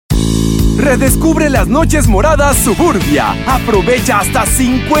Redescubre las noches moradas Suburbia. Aprovecha hasta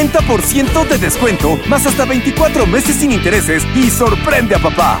 50% de descuento, más hasta 24 meses sin intereses y sorprende a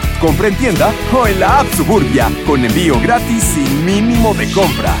papá. Compra en tienda o en la app Suburbia, con envío gratis sin mínimo de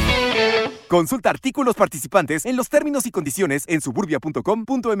compra. Consulta artículos participantes en los términos y condiciones en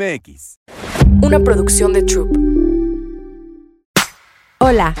suburbia.com.mx. Una producción de Troop.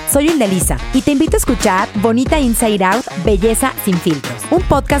 Hola, soy Hildelisa y te invito a escuchar Bonita Inside Out, Belleza sin filtros. Un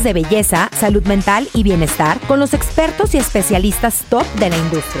podcast de belleza, salud mental y bienestar con los expertos y especialistas top de la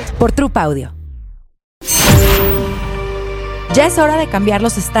industria. Por Troop Audio. Ya es hora de cambiar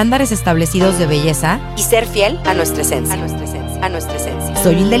los estándares establecidos de belleza y ser fiel a nuestra esencia.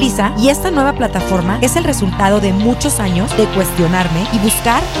 Soy Hildelisa y esta nueva plataforma es el resultado de muchos años de cuestionarme y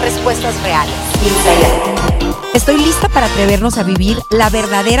buscar respuestas reales. Estoy lista para atrevernos a vivir la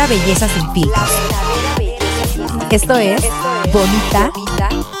verdadera belleza sin filtros. Esto es Bonita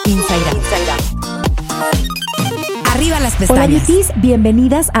Inside Out. Arriba las pestañas. Hola beauties,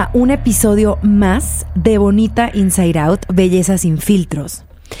 bienvenidas a un episodio más de Bonita Inside Out, Belleza sin filtros.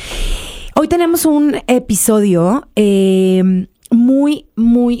 Hoy tenemos un episodio muy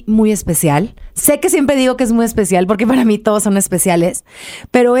especial. Sé que siempre digo que es muy especial porque para mí todos son especiales,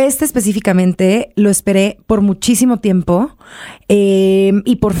 pero este específicamente lo esperé por muchísimo tiempo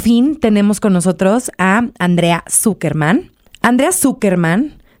y por fin tenemos con nosotros a Andrea Zuckermann. Andrea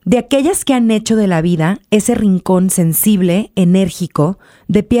Zuckermann, de aquellas que han hecho de la vida ese rincón sensible, enérgico,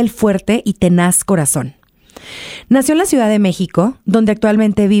 de piel fuerte y tenaz corazón. Nació en la Ciudad de México, donde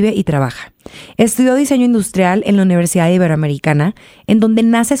actualmente vive y trabaja. Estudió diseño industrial en la Universidad Iberoamericana, en donde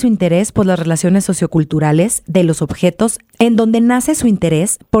nace su interés por las relaciones socioculturales de los objetos, en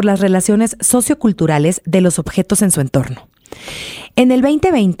su entorno. En el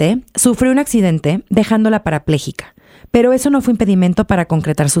 2020 sufrió un accidente dejándola parapléjica, pero eso no fue impedimento para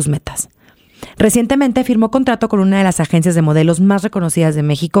concretar sus metas. Recientemente firmó contrato con una de las agencias de modelos más reconocidas de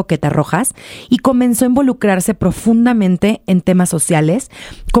México, Queta Rojas, y comenzó a involucrarse profundamente en temas sociales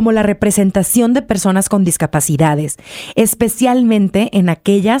como la representación de personas con discapacidades, especialmente en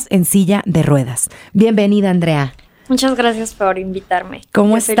aquellas en silla de ruedas. Bienvenida, Andrea. Muchas gracias por invitarme.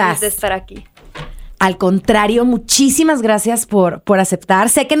 ¿Cómo Estoy estás? feliz de estar aquí. Al contrario, muchísimas gracias por aceptar.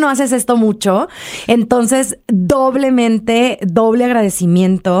 Sé que no haces esto mucho, entonces doble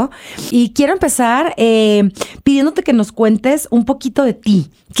agradecimiento. Y quiero empezar pidiéndote que nos cuentes un poquito de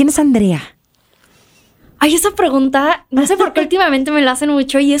ti. ¿Quién es Andrea? Ay, esa pregunta, no sé por qué últimamente me la hacen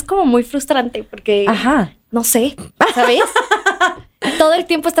mucho y es como muy frustrante porque, no sé, ¿sabes? Todo el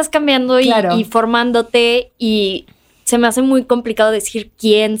tiempo estás cambiando y formándote y se me hace muy complicado decir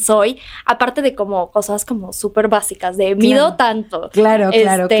quién soy, aparte de como cosas como súper básicas, de mido tanto. Claro.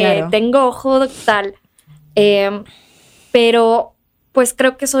 Tengo ojo tal. Pero pues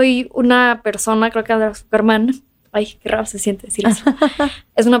creo que soy una persona, creo que Andrea Zuckermann, ay, qué raro se siente decir eso.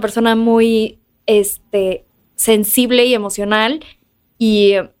 Es una persona muy sensible y emocional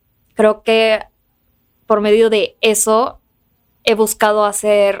y creo que por medio de eso he buscado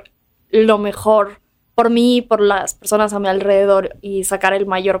hacer lo mejor por mí y por las personas a mi alrededor y sacar el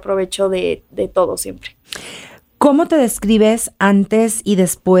mayor provecho de todo siempre. ¿Cómo te describes antes y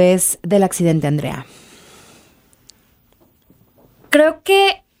después del accidente, Andrea? Creo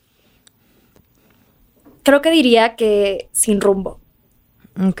que diría que sin rumbo.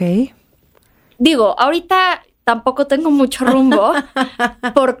 Ok. Digo, ahorita tampoco tengo mucho rumbo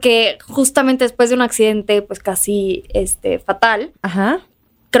porque justamente después de un accidente pues casi fatal,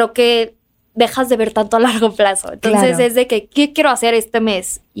 creo que dejas de ver tanto a largo plazo. Entonces es de que, ¿qué quiero hacer este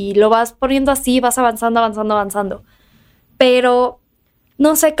mes? Y lo vas poniendo así, vas avanzando. Pero,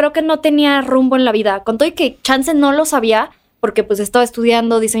 no sé, creo que no tenía rumbo en la vida. Con todo y que chance no lo sabía, porque pues estaba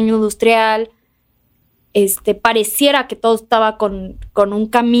estudiando diseño industrial, pareciera que todo estaba con un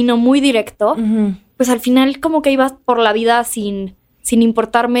camino muy directo, pues al final como que ibas por la vida sin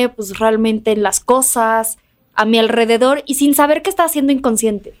importarme pues realmente las cosas a mi alrededor y sin saber que estaba siendo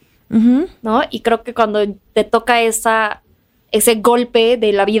inconsciente. ¿No? Y creo que cuando te toca ese golpe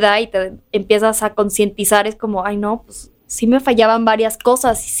de la vida y te empiezas a concientizar, es como, ay no, pues sí me fallaban varias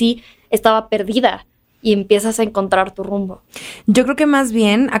cosas y sí estaba perdida y empiezas a encontrar tu rumbo. Yo creo que más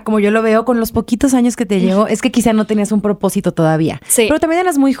bien, a como yo lo veo, con los poquitos años que te llevo, es que quizá no tenías un propósito todavía. Sí. Pero también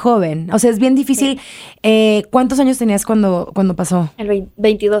eras muy joven. O sea, es bien difícil. Sí. ¿Cuántos años tenías cuando pasó?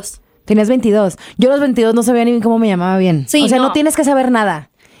 22. Tenías 22. Yo a los 22 no sabía ni cómo me llamaba bien. Sí, o sea, no tienes que saber nada.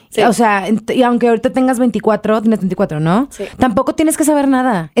 Sí. O sea, y aunque ahorita tengas 24, tienes 24, ¿no? Sí. Tampoco tienes que saber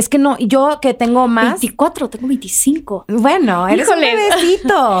nada. Es que no, yo que tengo más... 24, tengo 25. Bueno, eres un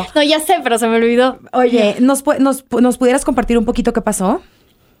bebecito. No, ya sé, pero se me olvidó. Oye, ¿nos pudieras compartir un poquito qué pasó?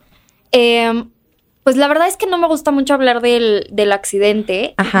 Pues la verdad es que no me gusta mucho hablar del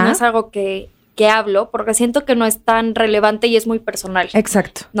accidente. Ajá. No es algo que hablo porque siento que no es tan relevante y es muy personal.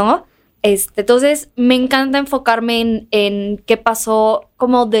 Exacto. ¿No? Entonces, me encanta enfocarme en qué pasó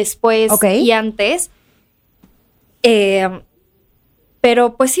como después y antes.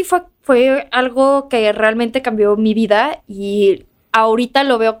 Pero pues sí, fue algo que realmente cambió mi vida y ahorita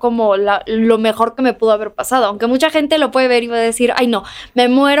lo veo como lo mejor que me pudo haber pasado. Aunque mucha gente lo puede ver y va a decir, ay no, me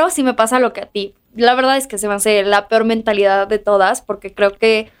muero si me pasa lo que a ti. La verdad es que se me hace la peor mentalidad de todas porque creo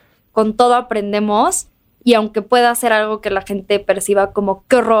que con todo aprendemos y aunque pueda ser algo que la gente perciba como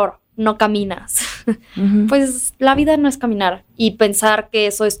qué horror, no caminas. Uh-huh. Pues la vida no es caminar y pensar que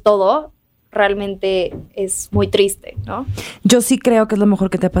eso es todo realmente es muy triste, ¿no? Yo sí creo que es lo mejor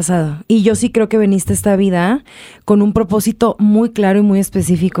que te ha pasado y yo sí creo que viniste a esta vida con un propósito muy claro y muy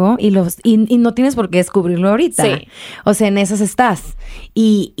específico y no tienes por qué descubrirlo ahorita. Sí. O sea, en esas estás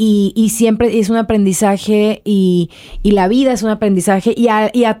y siempre es un aprendizaje y la vida es un aprendizaje y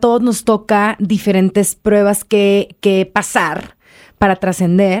a todos nos toca diferentes pruebas que pasar para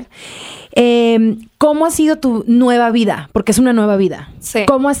trascender. ¿Cómo ha sido tu nueva vida? Porque es una nueva vida. Sí.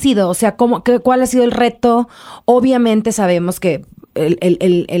 ¿Cómo ha sido? O sea, ¿cuál ha sido el reto? Obviamente sabemos que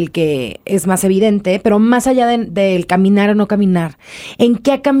el que es más evidente, pero más allá del caminar o no caminar, ¿en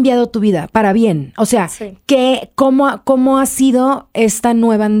qué ha cambiado tu vida? Para bien. O sea, sí. ¿Cómo ha sido esta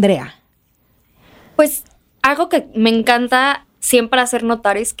nueva Andrea? Pues algo que me encanta siempre hacer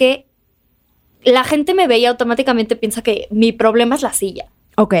notar es que la gente me ve y automáticamente piensa que mi problema es la silla.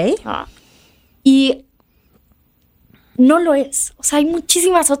 Ok. Y no lo es. O sea, hay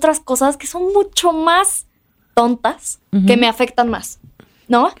muchísimas otras cosas que son mucho más tontas que me afectan más,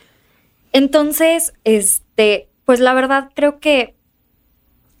 ¿no? Entonces, pues la verdad creo que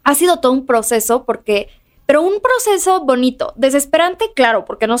ha sido todo un proceso pero un proceso bonito, desesperante, claro,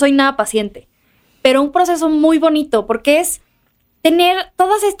 porque no soy nada paciente, pero un proceso muy bonito porque es tener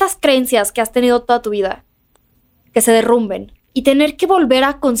todas estas creencias que has tenido toda tu vida, que se derrumben y tener que volver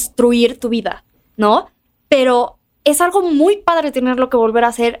a construir tu vida, ¿no? Pero es algo muy padre tenerlo que volver a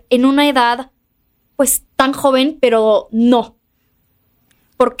hacer en una edad, pues, tan joven, pero no.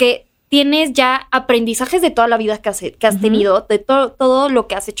 Porque tienes ya aprendizajes de toda la vida que has tenido, de todo lo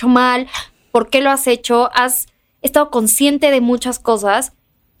que has hecho mal, por qué lo has hecho, has estado consciente de muchas cosas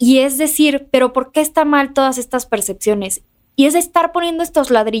y es decir, pero ¿por qué está mal todas estas percepciones? Y es estar poniendo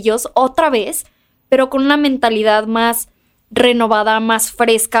estos ladrillos otra vez, pero con una mentalidad más renovada, más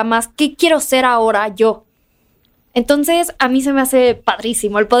fresca, más ¿qué quiero ser ahora yo? Entonces, a mí se me hace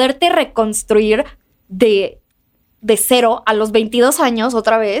padrísimo el poderte reconstruir de cero a los 22 años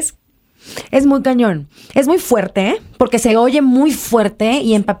otra vez. Es muy cañón. Es muy fuerte, porque se oye muy fuerte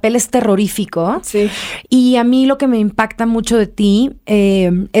y en papel es terrorífico. Sí. Y a mí lo que me impacta mucho de ti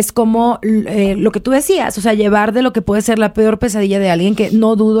es como lo que tú decías, o sea, llevar de lo que puede ser la peor pesadilla de alguien, que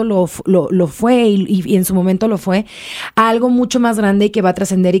no dudo lo fue y en su momento lo fue, a algo mucho más grande y que va a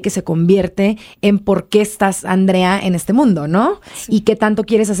trascender y que se convierte en por qué estás, Andrea, en este mundo, ¿no? Sí. Y qué tanto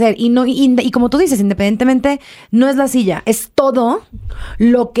quieres hacer. Y como tú dices, independientemente, no es la silla, es todo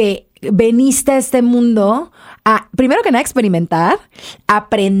lo que veniste a este mundo a, primero que nada, experimentar,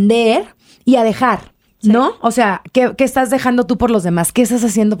 aprender y a dejar, ¿no? Sí. O sea, ¿qué estás dejando tú por los demás? ¿Qué estás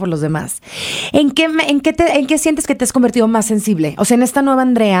haciendo por los demás? ¿En qué sientes que te has convertido más sensible? O sea, en esta nueva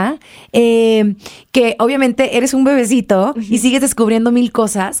Andrea, que obviamente eres un bebecito y sigues descubriendo mil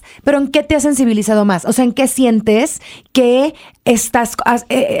cosas, pero ¿en qué te has sensibilizado más? O sea, ¿en qué sientes que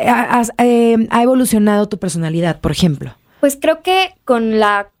ha evolucionado tu personalidad, por ejemplo? Pues creo que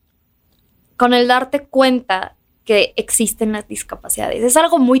con el darte cuenta que existen las discapacidades. Es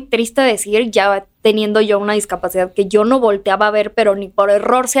algo muy triste decir, ya teniendo yo una discapacidad que yo no volteaba a ver, pero ni por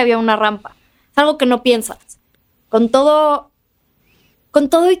error si había una rampa. Es algo que no piensas. Con todo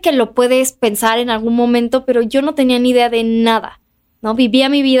y que lo puedes pensar en algún momento, pero yo no tenía ni idea de nada, ¿no? Vivía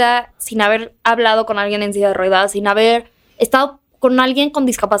mi vida sin haber hablado con alguien en silla de ruedas, sin haber estado con alguien con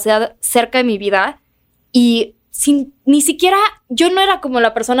discapacidad cerca de mi vida y ni siquiera, yo no era como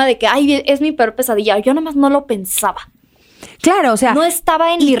la persona de que, ay, es mi peor pesadilla. Yo nomás no lo pensaba. Claro, o sea. No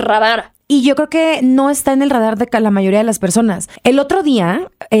estaba en mi radar. Y yo creo que no está en el radar de la mayoría de las personas. El otro día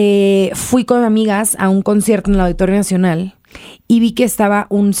fui con amigas a un concierto en el Auditorio Nacional y vi que estaba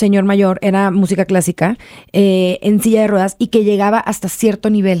un señor mayor, era música clásica, en silla de ruedas y que llegaba hasta cierto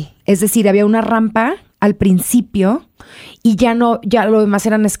nivel. Es decir, había una rampa al principio y ya lo demás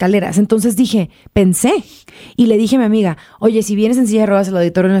eran escaleras. Entonces pensé y le dije a mi amiga, oye, si vienes en silla de ruedas al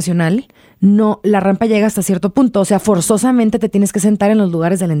Auditorio Nacional, no, la rampa llega hasta cierto punto. O sea, forzosamente te tienes que sentar en los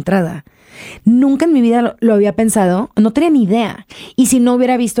lugares de la entrada. Nunca en mi vida lo había pensado, no tenía ni idea. Y si no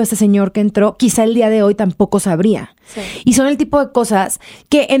hubiera visto a ese señor que entró, quizá el día de hoy tampoco sabría. Sí. Y son el tipo de cosas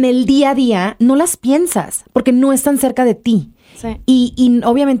que en el día a día no las piensas, porque no están cerca de ti. Sí. Y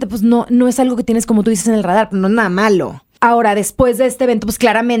obviamente pues no es algo que tienes, como tú dices, en el radar, no es nada malo. Ahora, después de este evento, pues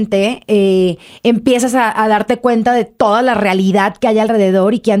claramente empiezas a darte cuenta de toda la realidad que hay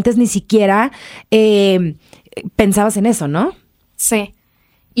alrededor y que antes ni siquiera pensabas en eso, ¿no? Sí.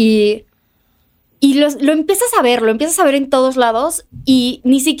 Y lo empiezas a ver en todos lados, y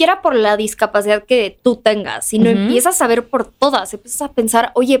ni siquiera por la discapacidad que tú tengas, sino empiezas a ver por todas, empiezas a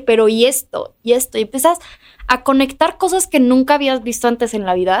pensar, oye, pero y esto, y empiezas a conectar cosas que nunca habías visto antes en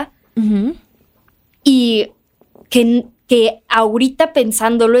la vida, y que ahorita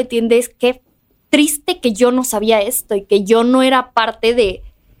pensándolo entiendes qué triste que yo no sabía esto, y que yo no era parte de,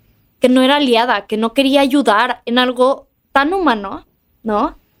 que no era aliada, que no quería ayudar en algo tan humano,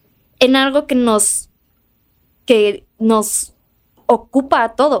 ¿no? En algo que nos ocupa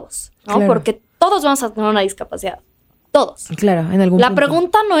a todos, ¿no? Claro. Porque todos vamos a tener una discapacidad. Todos. Claro, en algún La punto.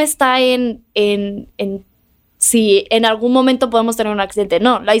 pregunta no está en si en algún momento podemos tener un accidente.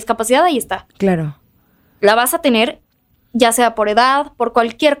 No, la discapacidad ahí está. Claro. La vas a tener, ya sea por edad, por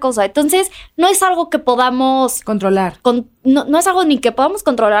cualquier cosa. Entonces, no es algo que podamos controlar. No es algo ni que podamos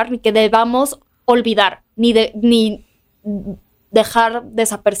controlar, ni que debamos olvidar, ni dejar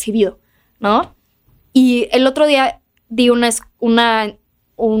desapercibido, ¿no? Y el otro día di una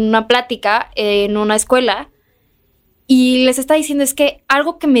plática en una escuela, y les estaba diciendo, es que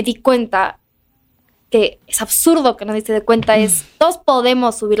algo que me di cuenta, que es absurdo que nadie se dé cuenta, es todos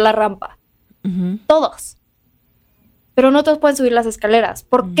podemos subir la rampa. Todos. Pero no todos pueden subir las escaleras.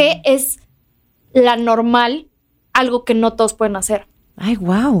 ¿Por qué es la normal algo que no todos pueden hacer? Ay,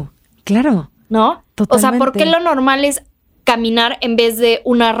 wow. Claro. ¿No? Totalmente. O sea, ¿por qué lo normal es caminar en vez de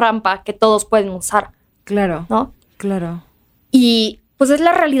una rampa que todos pueden usar? Claro. ¿No? Claro. Y pues es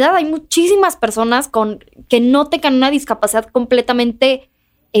la realidad. Hay muchísimas personas que no tengan una discapacidad completamente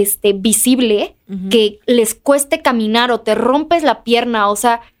visible, que les cueste caminar, o te rompes la pierna, o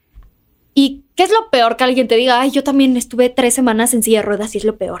sea, ¿y qué es lo peor? Que alguien te diga, ay, yo también estuve 3 semanas en silla de ruedas, y es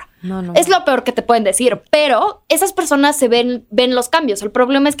lo peor. No. Es lo peor que te pueden decir, pero esas personas ven los cambios. El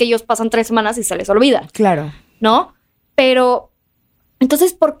problema es que ellos pasan 3 semanas y se les olvida. Claro. ¿No? Pero,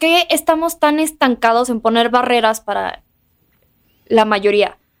 entonces, ¿por qué estamos tan estancados en poner barreras para la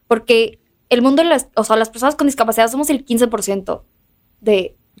mayoría? Porque el mundo, las personas con discapacidad somos el 15%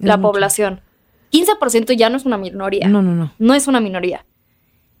 de la población. 15% ya no es una minoría. No. No es una minoría.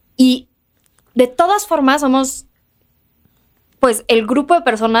 Y de todas formas somos, pues, el grupo de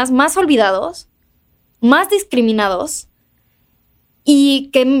personas más olvidados, más discriminados, y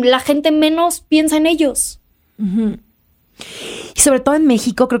que la gente menos piensa en ellos. Y sobre todo en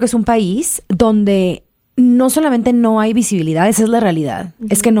México, creo que es un país donde no solamente no hay visibilidad, esa es la realidad.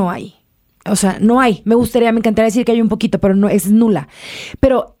 Es que no hay. O sea, no hay. Me encantaría decir que hay un poquito, pero no, es nula.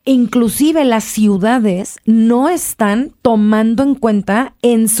 Pero inclusive las ciudades no están tomando en cuenta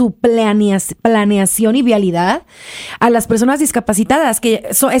en su planeación y vialidad a las personas discapacitadas, que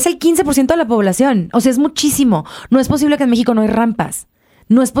es el 15% de la población. O sea, es muchísimo. No es posible que en México no hay rampas.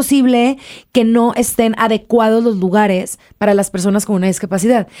 No es posible que no estén adecuados los lugares para las personas con una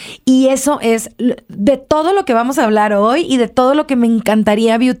discapacidad. Y eso es de todo lo que vamos a hablar hoy, y de todo lo que me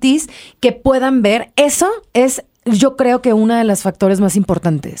encantaría, Beauties, que puedan ver. Eso es, yo creo que uno de los factores más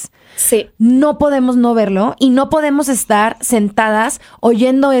importantes. Sí. No podemos no verlo, y no podemos estar sentadas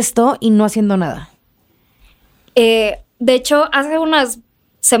oyendo esto y no haciendo nada. De hecho, hace unas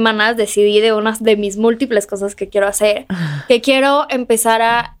semanas decidí de unas de mis múltiples cosas que quiero hacer, que quiero empezar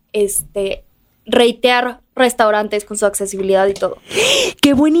a ratear restaurantes con su accesibilidad y todo.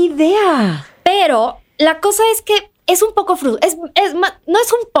 ¡Qué buena idea! Pero la cosa es que es un poco no es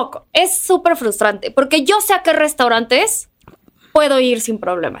un poco, es súper frustrante, porque yo sé a qué restaurantes puedo ir sin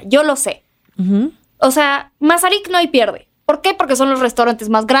problema. Yo lo sé. O sea, Mazarik no hay pierde. ¿Por qué? Porque son los restaurantes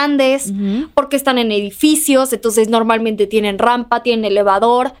más grandes, porque están en edificios, entonces normalmente tienen rampa, tienen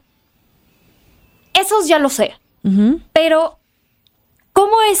elevador. Esos ya lo sé. Pero,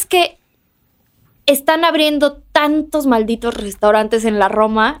 ¿cómo es que están abriendo tantos malditos restaurantes en la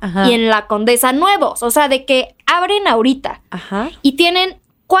Roma y en la Condesa nuevos? O sea, de que abren ahorita y tienen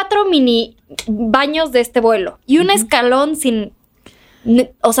 4 mini baños de este vuelo y un escalón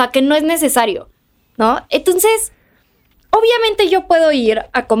o sea, que no es necesario, ¿no? Entonces, obviamente yo puedo ir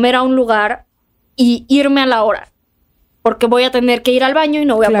a comer a un lugar y irme a la hora, porque voy a tener que ir al baño y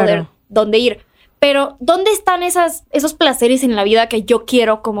no voy a poder dónde ir. Pero ¿dónde están esos placeres en la vida que yo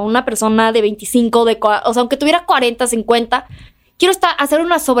quiero como una persona de 25, o sea, aunque tuviera 40, 50? Quiero hacer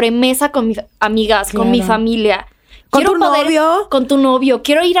una sobremesa con mis amigas, con mi familia. ¿Con tu novio? Con tu novio.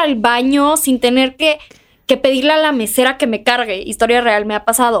 Quiero ir al baño sin tener que pedirle a la mesera que me cargue. Historia real, me ha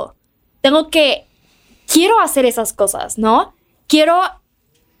pasado. Quiero hacer esas cosas, ¿no? Quiero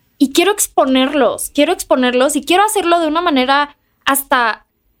exponerlos y quiero hacerlo de una manera hasta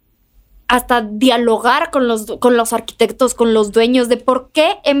dialogar con los arquitectos, con los dueños, de por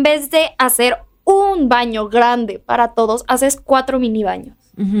qué en vez de hacer un baño grande para todos, haces 4 mini baños.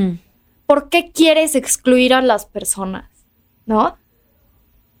 Uh-huh. ¿Por qué quieres excluir a las personas? ¿No?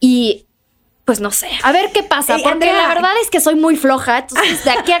 Y pues no sé, a ver qué pasa, porque Andrea, la verdad es que soy muy floja, entonces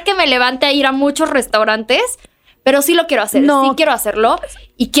de aquí a que me levante a ir a muchos restaurantes, pero sí lo quiero hacer, sí quiero hacerlo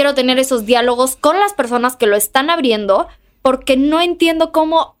y quiero tener esos diálogos con las personas que lo están abriendo, porque no entiendo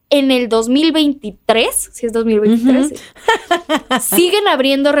cómo en el 2023, si es 2023, uh-huh. siguen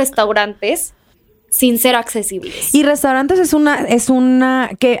abriendo restaurantes sin ser accesibles. Y restaurantes es una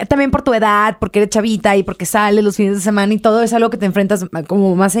que también por tu edad, porque eres chavita y porque sales los fines de semana y todo es algo que te enfrentas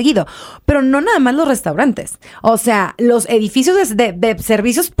como más seguido. Pero no nada más los restaurantes. O sea, los edificios de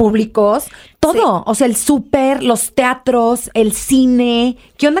servicios públicos, todo. Sí. O sea, el súper, los teatros, el cine.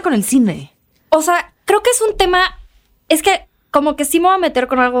 ¿Qué onda con el cine? O sea, creo que es un tema... Es que como que sí me voy a meter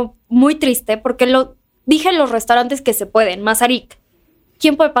con algo muy triste, porque lo dije en los restaurantes que se pueden. Mazarik,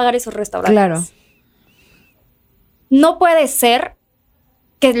 ¿quién puede pagar esos restaurantes? Claro. No puede ser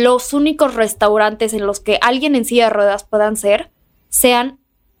que los únicos restaurantes en los que alguien en silla de ruedas puedan sean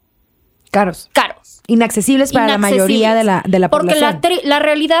caros. Inaccesibles para la mayoría de la población. Porque la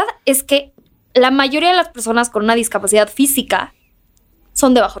realidad es que la mayoría de las personas con una discapacidad física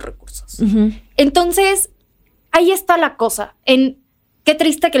son de bajos recursos. Uh-huh. Entonces, ahí está la cosa. Qué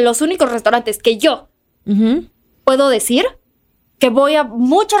triste que los únicos restaurantes que yo uh-huh. puedo decir... que voy a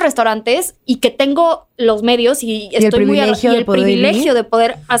muchos restaurantes y que tengo los medios y estoy muy y el privilegio de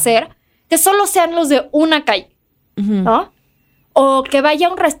poder hacer, que solo sean los de una calle, uh-huh. ¿no? O que vaya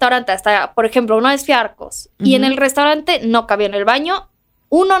a un restaurante hasta, por ejemplo, una vez fui a Arcos uh-huh. y en el restaurante no cabía en el baño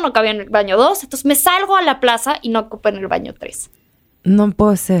 1, no cabía en el baño 2, entonces me salgo a la plaza y no ocupo en el baño 3. No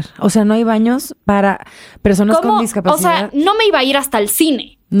puede ser. O sea, no hay baños para personas con discapacidad. O sea, no me iba a ir hasta el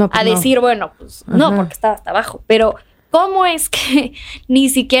cine a decir, bueno, pues uh-huh. no, porque estaba hasta abajo, pero... ¿Cómo es que ni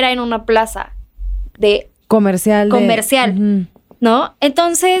siquiera en una plaza de comercial, uh-huh. ¿no?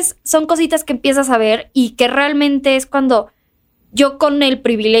 Entonces, son cositas que empiezas a ver y que realmente es cuando yo con el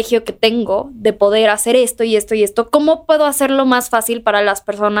privilegio que tengo de poder hacer esto y esto y esto, ¿cómo puedo hacerlo más fácil para las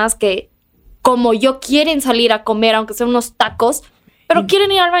personas que, como yo, quieren salir a comer, aunque sean unos tacos, pero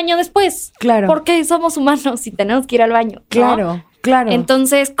quieren ir al baño después? Claro. Porque somos humanos y tenemos que ir al baño, ¿no? Claro. Claro.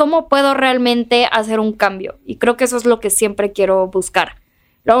 Entonces, ¿cómo puedo realmente hacer un cambio? Y creo que eso es lo que siempre quiero buscar.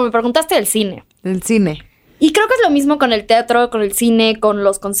 Luego me preguntaste del cine. Del cine. Y creo que es lo mismo con el teatro, con el cine, con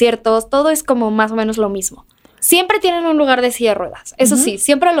los conciertos. Todo es como más o menos lo mismo. Siempre tienen un lugar de silla de ruedas. Eso uh-huh. sí,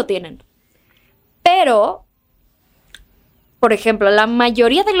 siempre lo tienen. Pero, por ejemplo, la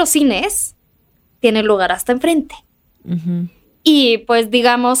mayoría de los cines tienen lugar hasta enfrente. Uh-huh. Y pues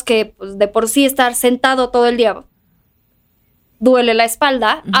digamos que pues, de por sí estar sentado todo el día... duele la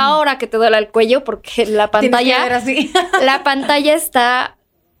espalda, uh-huh. ahora que te duele el cuello, porque la pantalla la pantalla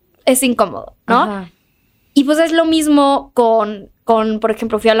es incómodo, ¿no? Uh-huh. Y pues es lo mismo con, por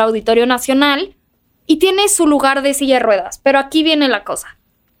ejemplo, fui al Auditorio Nacional y tiene su lugar de silla de ruedas, pero aquí viene la cosa,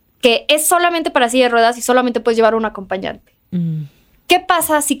 que es solamente para silla de ruedas y solamente puedes llevar un acompañante. Uh-huh. ¿Qué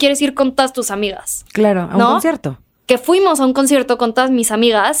pasa si quieres ir con todas tus amigas? Claro, a un concierto. Que fuimos a un concierto con todas mis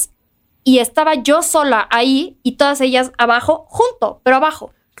amigas y estaba yo sola ahí y todas ellas abajo, pero abajo.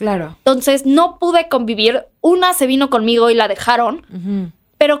 Claro. Entonces no pude convivir. Una se vino conmigo y la dejaron. Uh-huh.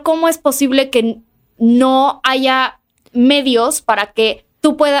 Pero ¿cómo es posible que no haya medios para que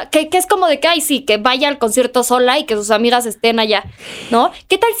tú puedas... Que es como de que, ay, sí, que vaya al concierto sola y que sus amigas estén allá, ¿no?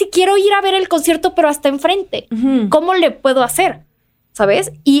 ¿Qué tal si quiero ir a ver el concierto pero hasta enfrente? Uh-huh. ¿Cómo le puedo hacer?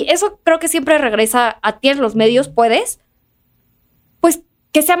 ¿Sabes? Y eso creo que siempre regresa a ti en los medios. ¿Puedes? Pues...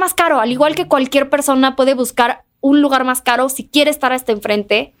 que sea más caro, al igual que cualquier persona puede buscar un lugar más caro si quiere estar hasta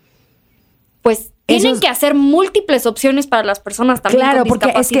enfrente, pues tienen que hacer múltiples opciones para las personas también con discapacidad.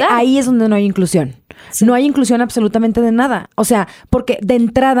 Claro, porque es que ahí es donde no hay inclusión. Sí. No hay inclusión absolutamente de nada. O sea, porque de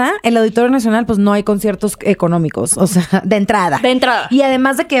entrada, el Auditorio Nacional, pues no hay conciertos económicos. O sea, de entrada. De entrada. Y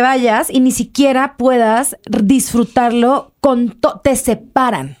además de que vayas y ni siquiera puedas disfrutarlo te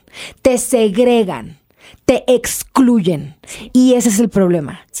separan, te segregan, te excluyen. Y ese es el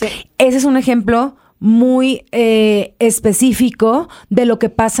problema. Sí. Ese es un ejemplo muy específico de lo que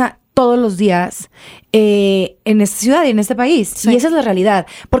pasa todos los días en esta ciudad y en este país. Sí. Y esa es la realidad.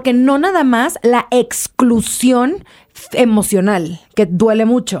 Porque no nada más la exclusión emocional, que duele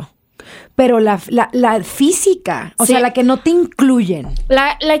mucho, pero la física, o sea, la que no te incluyen.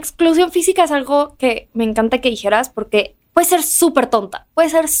 La exclusión física es algo que me encanta que dijeras, porque puede ser súper tonta. Puede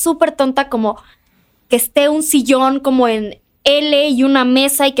ser súper tonta, como que esté un sillón como en L y una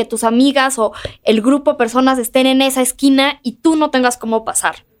mesa y que tus amigas o el grupo de personas estén en esa esquina y tú no tengas cómo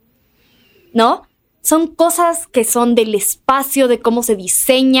pasar, ¿no? Son cosas que son del espacio, de cómo se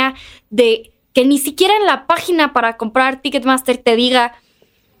diseña, de que ni siquiera en la página para comprar Ticketmaster te diga,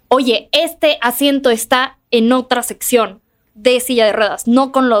 oye, este asiento está en otra sección de silla de ruedas,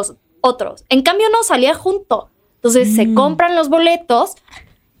 no con los otros. En cambio, no, salía junto. Entonces se compran los boletos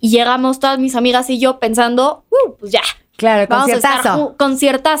y llegamos todas mis amigas y yo pensando, pues ya. Claro, conciertazo.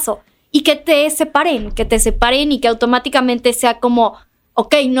 Conciertazo. Y que te separen y que automáticamente sea como,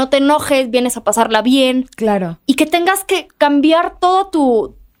 ok, no te enojes, vienes a pasarla bien. Claro. Y que tengas que cambiar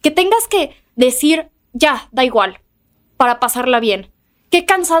que tengas que decir, ya, da igual, para pasarla bien. Qué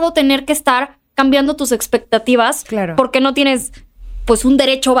cansado tener que estar cambiando tus expectativas. Claro. Porque no tienes, pues, un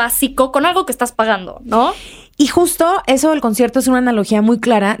derecho básico con algo que estás pagando, ¿no? Y justo eso del concierto es una analogía muy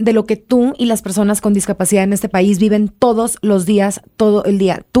clara de lo que tú y las personas con discapacidad en este país viven todos los días, todo el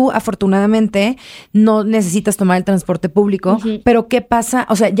día. Tú, afortunadamente, no necesitas tomar el transporte público, pero ¿qué pasa?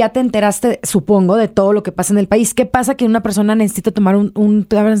 O sea, ya te enteraste, supongo, de todo lo que pasa en el país. ¿Qué pasa que una persona necesita tomar un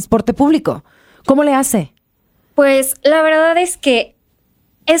transporte público? ¿Cómo le hace? Pues la verdad es que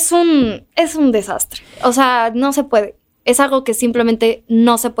es un desastre. O sea, no se puede. Es algo que simplemente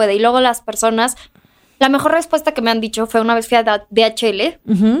no se puede. Y luego las personas... La mejor respuesta que me han dicho fue una vez fui a DHL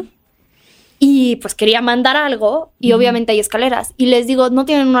y pues quería mandar algo y obviamente hay escaleras. Y les digo, ¿no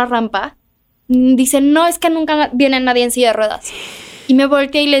tienen una rampa? Dicen, no, es que nunca viene nadie en silla de ruedas. Y me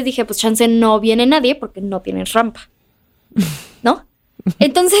volteé y les dije, pues chance no viene nadie porque no tienen rampa, ¿no?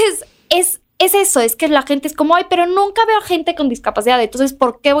 Entonces, es eso, es que la gente es como, ay, pero nunca veo gente con discapacidad, entonces,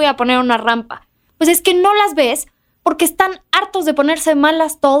 ¿por qué voy a poner una rampa? Pues es que no las ves porque están hartos de ponerse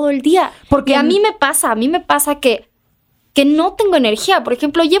malas todo el día. Porque a mí me pasa que no tengo energía. Por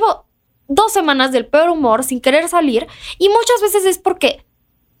ejemplo, llevo 2 semanas del peor humor sin querer salir y muchas veces es porque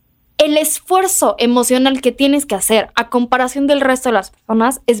el esfuerzo emocional que tienes que hacer a comparación del resto de las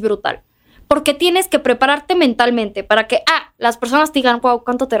personas es brutal. Porque tienes que prepararte mentalmente para que, las personas te digan, wow,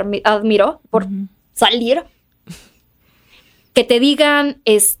 cuánto te admiro por salir. Que te digan,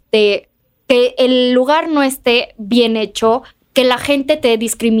 que el lugar no esté bien hecho, que la gente te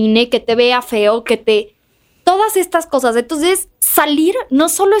discrimine, que te vea feo, todas estas cosas. Entonces, salir no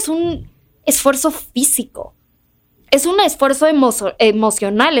solo es un esfuerzo físico, es un esfuerzo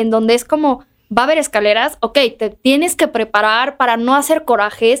emocional en donde es como, va a haber escaleras, ok, te tienes que preparar para no hacer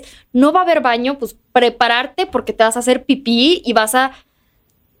corajes, no va a haber baño, pues prepararte porque te vas a hacer pipí y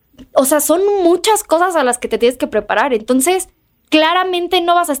o sea, son muchas cosas a las que te tienes que preparar. Entonces, claramente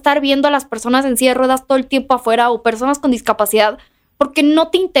no vas a estar viendo a las personas en silla de ruedas todo el tiempo afuera o personas con discapacidad porque no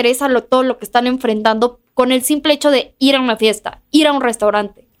te interesa todo lo que están enfrentando con el simple hecho de ir a una fiesta, ir a un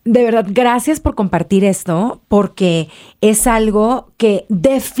restaurante. De verdad, gracias por compartir esto, porque es algo que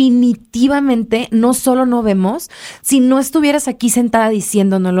definitivamente no solo no vemos, si no estuvieras aquí sentada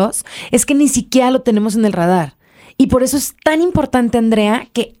diciéndonoslos, es que ni siquiera lo tenemos en el radar. Y por eso es tan importante, Andrea,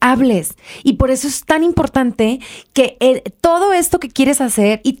 que hables. Y por eso es tan importante que todo esto que quieres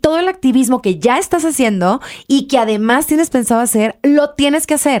hacer y todo el activismo que ya estás haciendo y que además tienes pensado hacer, lo tienes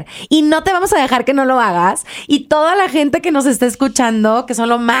que hacer. Y no te vamos a dejar que no lo hagas. Y toda la gente que nos está escuchando, que son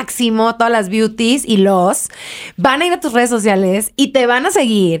lo máximo, todas las beauties y van a ir a tus redes sociales y te van a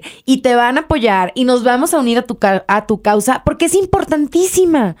seguir y te van a apoyar y nos vamos a unir a tu causa porque es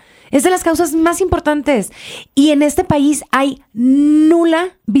importantísima. Es de las causas más importantes. Y en este país hay nula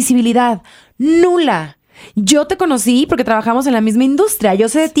visibilidad. Nula. Yo te conocí porque trabajamos en la misma industria. Yo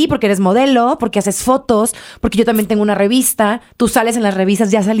sé de ti porque eres modelo, porque haces fotos, porque yo también tengo una revista. Tú sales en las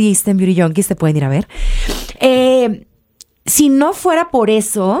revistas, ya saliste en Beauty Junkies, te pueden ir a ver. Si no fuera por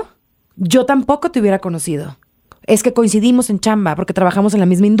eso, yo tampoco te hubiera conocido. Es que coincidimos en chamba porque trabajamos en la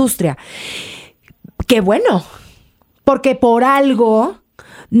misma industria. Qué bueno. Porque por algo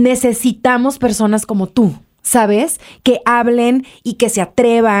necesitamos personas como tú, ¿sabes? Que hablen y que se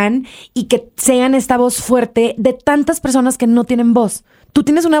atrevan y que sean esta voz fuerte de tantas personas que no tienen voz. Tú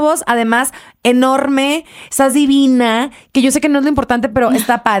tienes una voz, además, enorme, estás divina, que yo sé que no es lo importante, pero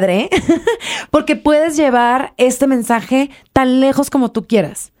está padre, porque puedes llevar este mensaje tan lejos como tú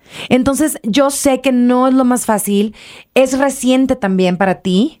quieras. Entonces, yo sé que no es lo más fácil, es reciente también para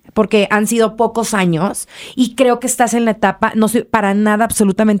ti, porque han sido pocos años y creo que estás en la etapa, no soy para nada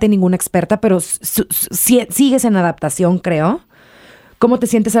absolutamente ninguna experta, pero sigues en adaptación, creo. ¿Cómo te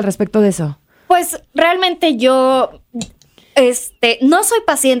sientes al respecto de eso? Pues realmente yo no soy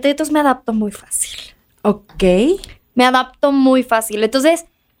paciente, entonces me adapto muy fácil. Ok. Me adapto muy fácil. Entonces,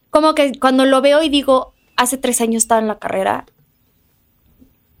 como que cuando lo veo y digo, hace 3 años estaba en la carrera,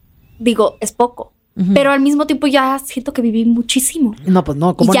 digo, es poco. Uh-huh. Pero al mismo tiempo ya siento que viví muchísimo. No, pues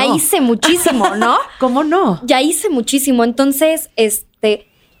no, ¿cómo no? Ya hice muchísimo, ¿no? ¿Cómo no? Ya hice muchísimo. Entonces,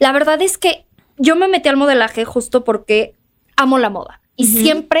 la verdad es que yo me metí al modelaje justo porque amo la moda. Y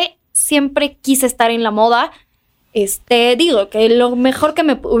siempre quise estar en la moda. Digo que lo mejor que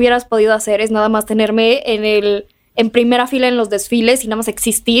me hubieras podido hacer es nada más tenerme en primera fila en los desfiles y nada más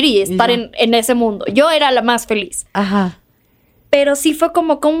existir y estar en ese mundo. Yo era la más feliz. Ajá. Pero sí fue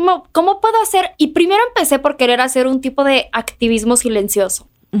como, ¿cómo puedo hacer? Y primero empecé por querer hacer un tipo de activismo silencioso,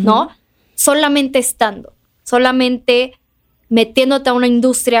 ¿no? Solamente estando, solamente metiéndote a una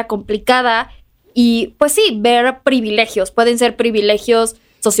industria complicada y, pues sí, ver privilegios. Pueden ser privilegios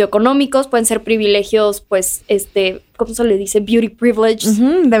socioeconómicos, pueden ser privilegios, pues, ¿cómo se le dice? Beauty privilege.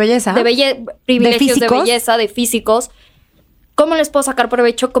 De belleza. Privilegios de belleza, de físicos. ¿Cómo les puedo sacar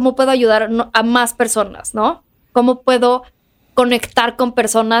provecho? ¿Cómo puedo ayudar a más personas, no? ¿Cómo puedo conectar con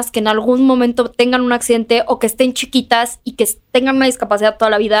personas que en algún momento tengan un accidente o que estén chiquitas y que tengan una discapacidad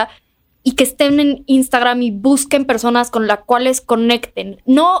toda la vida y que estén en Instagram y busquen personas con las cuales conecten?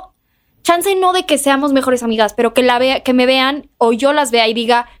 No, chance no de que seamos mejores amigas, pero que me vean o yo las vea y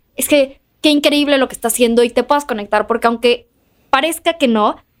diga, es que qué increíble lo que está haciendo y te puedas conectar, porque aunque parezca que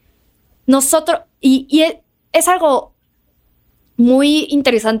no, nosotros, y es algo muy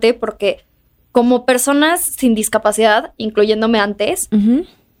interesante porque como personas sin discapacidad, incluyéndome antes,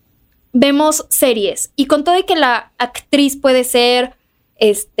 vemos series. Y con todo y que la actriz puede ser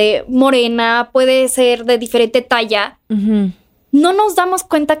morena, puede ser de diferente talla, no nos damos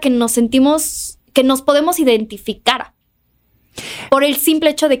cuenta que nos sentimos, que nos podemos identificar por el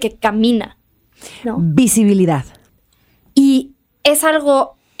simple hecho de que camina, ¿no? Visibilidad. Y es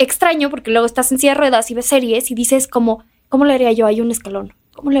algo extraño porque luego estás en silla de ruedas y ves series y dices como, ¿cómo le haría yo? Hay un escalón.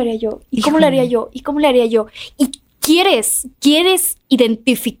 ¿Cómo le haría yo? ¿Y cómo le haría yo? ¿Y cómo le haría yo? Y quieres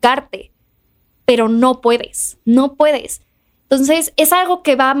identificarte, pero no puedes. Entonces, es algo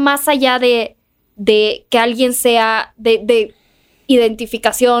que va más allá de que alguien sea de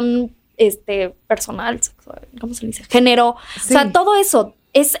identificación personal, sexual, ¿cómo se le dice? Género. Sí. O sea, todo eso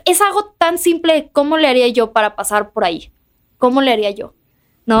es algo tan simple. ¿Cómo le haría yo para pasar por ahí? ¿Cómo le haría yo?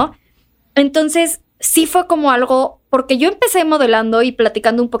 ¿No? Entonces, sí fue como algo, porque yo empecé modelando y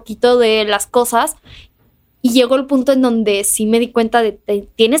platicando un poquito de las cosas y llegó el punto en donde sí me di cuenta de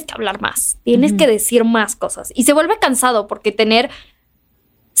tienes que hablar más, tienes que decir más cosas. Y se vuelve cansado porque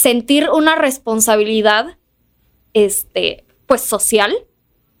sentir una responsabilidad, pues social,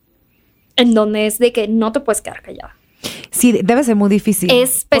 en donde es de que no te puedes quedar callada. Sí, debe ser muy difícil.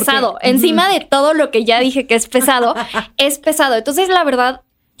 Es pesado. Porque, encima de todo lo que ya dije que es pesado, es pesado. Entonces, la verdad,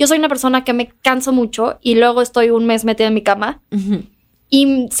 yo soy una persona que me canso mucho y luego estoy un mes metida en mi cama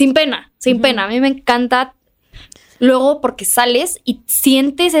y sin pena. A mí me encanta luego porque sales y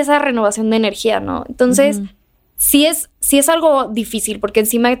sientes esa renovación de energía, ¿no? Entonces, sí es algo difícil porque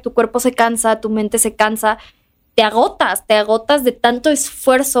encima de tu cuerpo se cansa, tu mente se cansa, te agotas de tanto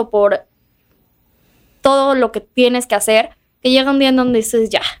esfuerzo por todo lo que tienes que hacer, que llega un día en donde dices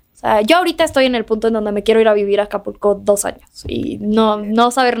ya. O sea, yo ahorita estoy en el punto en donde me quiero ir a vivir a Acapulco 2 años y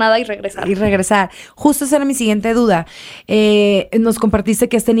no saber nada y regresar. Justo esa era mi siguiente duda. Nos compartiste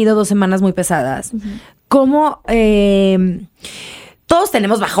que has tenido 2 semanas muy pesadas. ¿Cómo? Todos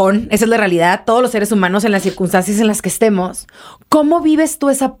tenemos bajón, esa es la realidad. Todos los seres humanos en las circunstancias en las que estemos. ¿Cómo vives tú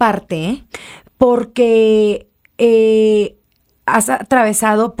esa parte? Porque has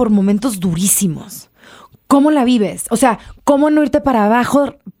atravesado por momentos durísimos. ¿Cómo la vives? O sea, ¿cómo no irte para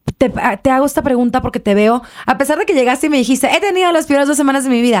abajo? Te hago esta pregunta porque te veo, a pesar de que llegaste y me dijiste, he tenido las peores 2 semanas de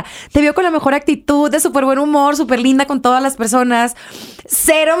mi vida, te veo con la mejor actitud, de súper buen humor, súper linda con todas las personas.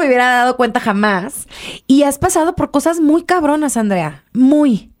 Cero me hubiera dado cuenta jamás. Y has pasado por cosas muy cabronas, Andrea.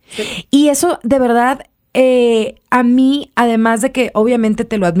 Muy. Sí. Y eso, de verdad, a mí, además de que obviamente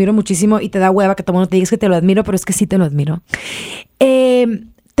te lo admiro muchísimo y te da hueva que todo el mundo te diga que te lo admiro, pero es que sí te lo admiro.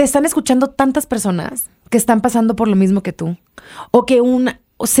 Te están escuchando tantas personas que están pasando por lo mismo que tú. O que un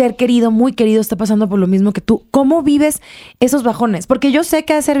ser querido, muy querido, está pasando por lo mismo que tú. ¿Cómo vives esos bajones? Porque yo sé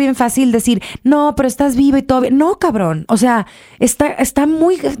que ha de ser bien fácil decir, no, pero estás vivo y todo bien. No, cabrón. O sea, está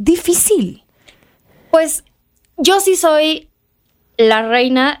muy difícil. Pues yo sí soy la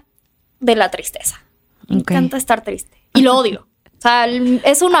reina de la tristeza. Me encanta estar triste. Y lo odio. O sea,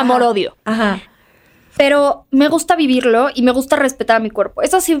 es un amor-odio. Ajá. Pero me gusta vivirlo y me gusta respetar a mi cuerpo.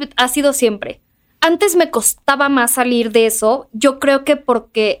 Eso sí ha sido siempre. Antes me costaba más salir de eso. Yo creo que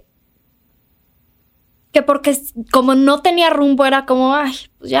porque como no tenía rumbo, era como, ay,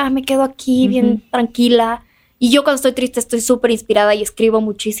 pues ya me quedo aquí bien tranquila. Y yo cuando estoy triste estoy súper inspirada y escribo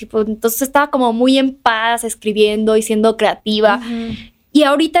muchísimo. Entonces estaba como muy en paz escribiendo y siendo creativa. Y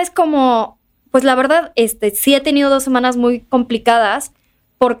ahorita es como, pues la verdad, sí he tenido 2 semanas muy complicadas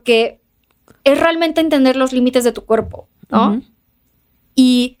porque es realmente entender los límites de tu cuerpo, ¿no?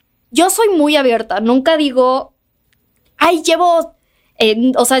 Y yo soy muy abierta. Nunca digo, ay,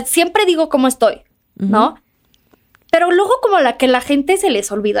 o sea, siempre digo cómo estoy, ¿no? Pero luego como que la gente se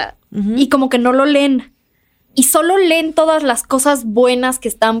les olvida y como que no lo leen. Y solo leen todas las cosas buenas que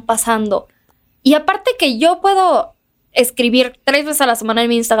están pasando. Y aparte que yo puedo escribir 3 veces a la semana en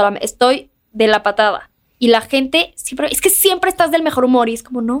mi Instagram, estoy de la patada. Y la gente siempre estás del mejor humor. Y es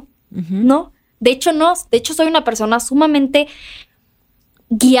como, no. De hecho, no. De hecho, soy una persona sumamente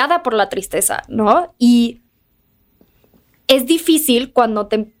guiada por la tristeza, ¿no? Y es difícil cuando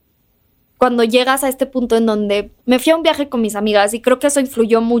llegas a este punto en donde me fui a un viaje con mis amigas y creo que eso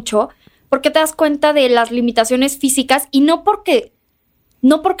influyó mucho porque te das cuenta de las limitaciones físicas y no porque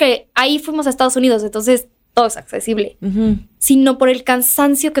ahí fuimos a Estados Unidos, entonces todo es accesible, sino por el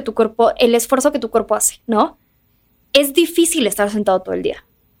cansancio que tu cuerpo, el esfuerzo que tu cuerpo hace, ¿no? Es difícil estar sentado todo el día,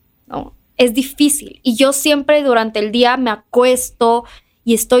 ¿no? Es difícil. Y yo siempre durante el día me acuesto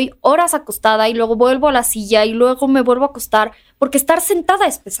y estoy horas acostada y luego vuelvo a la silla y luego me vuelvo a acostar porque estar sentada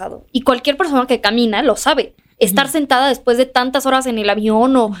es pesado. Y cualquier persona que camina lo sabe. Estar sentada después de tantas horas en el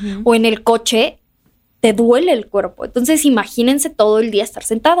avión o en el coche, te duele el cuerpo. Entonces imagínense todo el día estar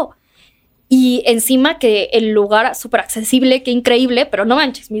sentado. Y encima que el lugar súper accesible, qué increíble, pero no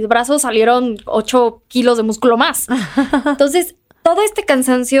manches, mis brazos salieron 8 kilos de músculo más. Entonces, todo este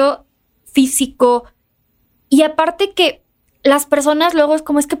cansancio físico y aparte que las personas luego es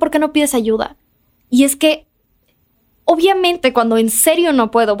como, es que ¿por qué no pides ayuda? Y es que obviamente cuando en serio no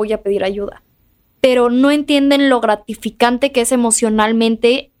puedo voy a pedir ayuda, pero no entienden lo gratificante que es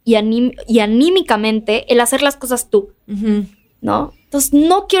emocionalmente y anímicamente el hacer las cosas tú, ¿no? Entonces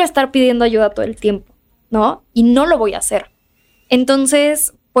no quiero estar pidiendo ayuda todo el tiempo, ¿no? Y no lo voy a hacer.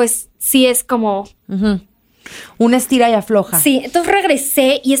 Entonces, pues sí es como... Una estira y afloja. Sí, entonces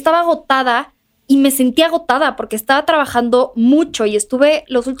regresé y estaba agotada y me sentí agotada porque estaba trabajando mucho y estuve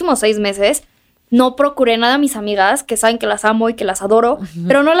los últimos 6 meses. No procuré nada a mis amigas, que saben que las amo y que las adoro,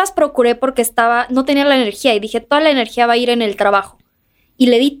 pero no las procuré porque no tenía la energía y dije, toda la energía va a ir en el trabajo. Y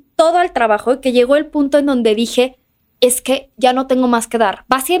le di todo al trabajo y que llegó el punto en donde dije, es que ya no tengo más que dar.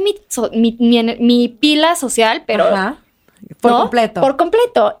 Vacié mi pila social, pero... Por completo. Por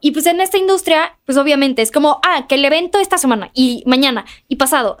completo. Y pues en esta industria, pues obviamente es como, que el evento esta semana y mañana y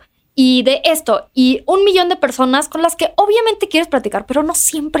pasado y de esto y 1 millón de personas con las que obviamente quieres platicar, pero no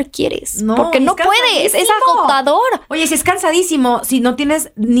siempre quieres. No, porque no puedes. Es agotador. Oye, si es cansadísimo, si no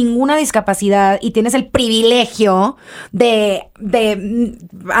tienes ninguna discapacidad y tienes el privilegio de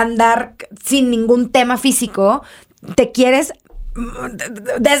andar sin ningún tema físico, te quieres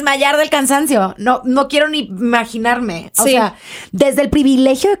desmayar del cansancio. No quiero ni imaginarme. O sea, desde el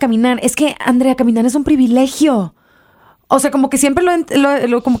privilegio de caminar. Es que, Andrea, caminar es un privilegio. O sea, como que siempre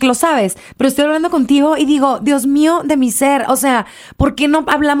como que lo sabes. Pero estoy hablando contigo y digo, Dios mío de mi ser. O sea, ¿por qué no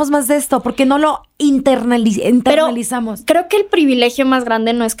hablamos más de esto? ¿Por qué no lo internalizamos? Pero creo que el privilegio más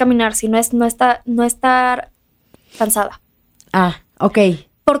grande no es caminar, sino es no estar cansada. Ok.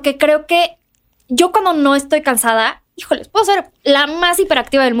 Porque creo que yo cuando no estoy cansada, híjoles, puedo ser la más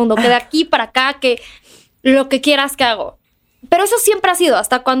hiperactiva del mundo, que de aquí para acá, que lo que quieras que hago. Pero eso siempre ha sido.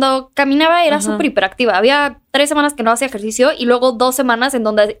 Hasta cuando caminaba era súper hiperactiva. Había 3 semanas que no hacía ejercicio y luego 2 semanas en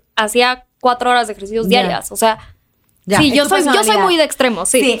donde hacía 4 horas de ejercicios diarias. O sea, sí, yo soy muy de extremos.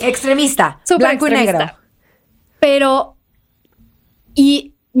 Sí, extremista. Súper blanco extremista. Y negro. Pero,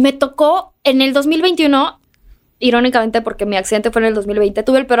 y me tocó en el 2021, irónicamente porque mi accidente fue en el 2020,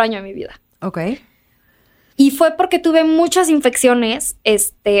 tuve el peor año de mi vida. Ok. Y fue porque tuve muchas infecciones,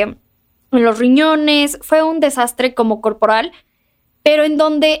 en los riñones, fue un desastre como corporal, pero en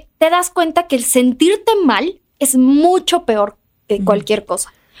donde te das cuenta que el sentirte mal es mucho peor que cualquier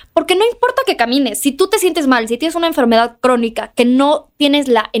cosa. Porque no importa que camines, si tú te sientes mal, si tienes una enfermedad crónica, que no tienes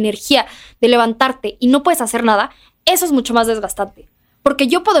la energía de levantarte y no puedes hacer nada, eso es mucho más desgastante. Porque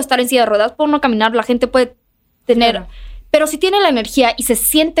yo puedo estar en silla de ruedas, puedo no caminar, la gente puede tener... Claro. Pero si tiene la energía y se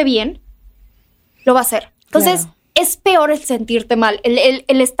siente bien, lo va a hacer. Entonces, es peor el sentirte mal,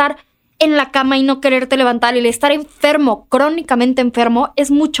 el estar en la cama y no quererte levantar, el estar enfermo, crónicamente enfermo,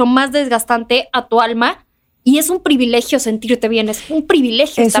 es mucho más desgastante a tu alma Y es un privilegio sentirte bien, es un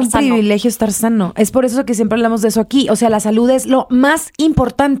privilegio estar sano. Es un privilegio estar sano. Es por eso que siempre hablamos de eso aquí. O sea, la salud es lo más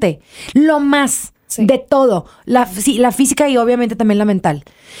importante, lo más de todo. La física y obviamente también la mental.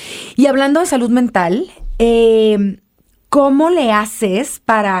 Y hablando de salud mental, ¿cómo le haces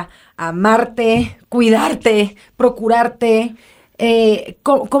para amarte, cuidarte, procurarte?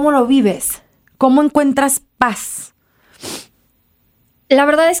 ¿Cómo lo vives? ¿Cómo encuentras paz? La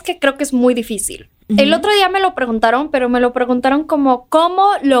verdad es que creo que es muy difícil. El otro día me lo preguntaron, pero me lo preguntaron como, ¿cómo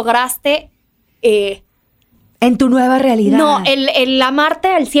lograste... en tu nueva realidad. No, el amarte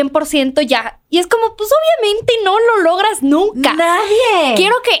al 100% ya. Y es como, pues obviamente no lo logras nunca. Nadie.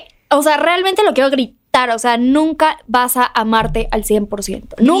 Quiero que, o sea, realmente lo quiero gritar. O sea, nunca vas a amarte al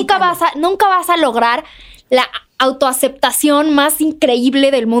 100%. Nunca vas a lograr la autoaceptación más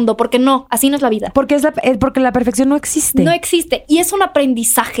increíble del mundo. Porque no, así no es la vida. Porque la perfección no existe. No existe. Y es un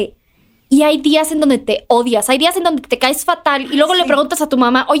aprendizaje. Y hay días en donde te odias, hay días en donde te caes fatal y luego le preguntas a tu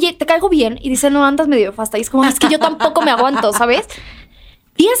mamá, oye, ¿te caigo bien? Y dice, no, andas medio fasta. Y es como, es que yo tampoco me aguanto, ¿sabes?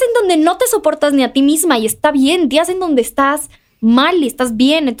 Días en donde no te soportas ni a ti misma y está bien. Días en donde estás mal y estás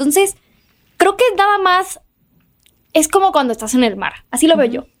bien. Entonces, creo que nada más es como cuando estás en el mar. Así lo veo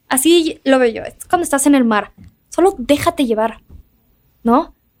yo. Así lo veo yo. Es cuando estás en el mar. Solo déjate llevar,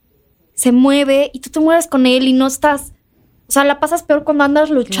 ¿no? Se mueve y tú te mueves con él y no estás... O sea, la pasas peor cuando andas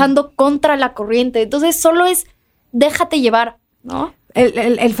luchando contra la corriente. Entonces, solo es déjate llevar, ¿no?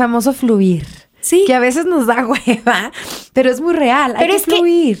 El famoso fluir. Sí. Que a veces nos da hueva, pero es muy real. Hay que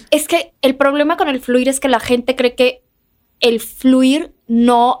fluir. Es que el problema con el fluir es que la gente cree que el fluir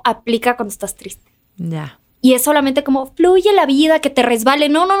no aplica cuando estás triste. Ya. Y es solamente como, fluye la vida, que te resbale.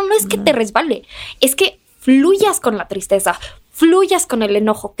 No es que te resbale. Es que fluyas con la tristeza, fluyas con el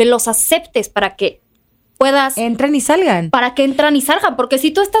enojo, que los aceptes para que puedas... Entren y salgan. Para que entran y salgan. Porque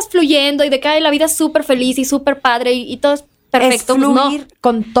si tú estás fluyendo y de que la vida es súper feliz y súper padre y todo es perfecto. Es fluir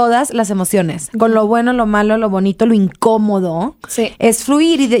con todas las emociones. Con lo bueno, lo malo, lo bonito, lo incómodo. Sí. Es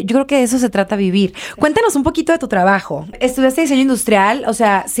fluir y yo creo que de eso se trata vivir. Sí. Cuéntanos un poquito de tu trabajo. Estudiaste diseño industrial, o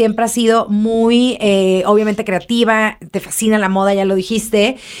sea, siempre has sido muy, obviamente, creativa. Te fascina la moda, ya lo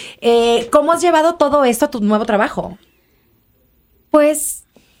dijiste. ¿Cómo has llevado todo esto a tu nuevo trabajo? Pues,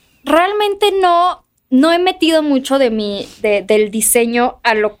 realmente no he metido mucho del diseño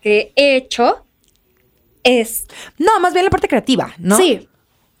a lo que he hecho. No, más bien la parte creativa, ¿no? Sí.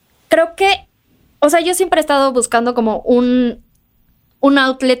 Creo que, o sea, yo siempre he estado buscando como un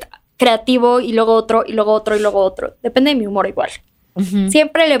outlet creativo y luego otro, y luego otro, y luego otro. Depende de mi humor igual. Uh-huh.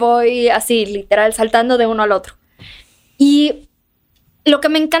 Siempre le voy así, literal, saltando de uno al otro. Y lo que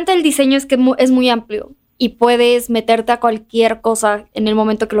me encanta del diseño es que es muy amplio y puedes meterte a cualquier cosa en el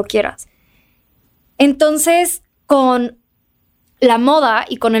momento que lo quieras. Entonces, con la moda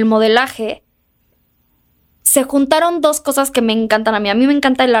y con el modelaje, se juntaron dos cosas que me encantan a mí. A mí me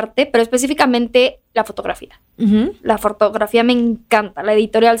encanta el arte, pero específicamente la fotografía. Uh-huh. La fotografía me encanta. La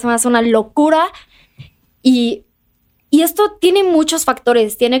editorial se me hace una locura. Y esto tiene muchos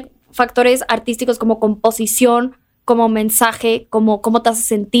factores. Tiene factores artísticos como composición, como mensaje, como cómo te hace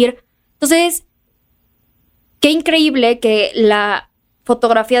sentir. Entonces, qué increíble que la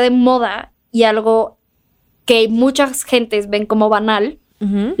fotografía de moda y algo que muchas gentes ven como banal,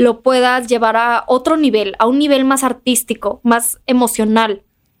 uh-huh, lo puedas llevar a otro nivel, a un nivel más artístico, más emocional,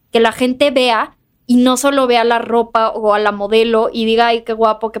 que la gente vea y no solo vea la ropa o a la modelo y diga, ay, qué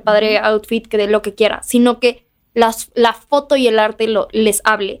guapo, qué padre outfit, que de lo que quiera, sino que la foto y el arte les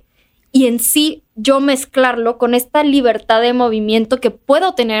hable. Y en sí, yo mezclarlo con esta libertad de movimiento que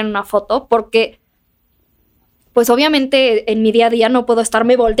puedo tener en una foto, porque pues obviamente en mi día a día no puedo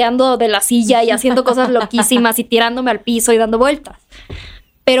estarme volteando de la silla y haciendo cosas loquísimas y tirándome al piso y dando vueltas.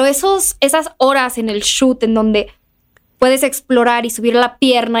 Pero esas horas en el shoot en donde puedes explorar y subir la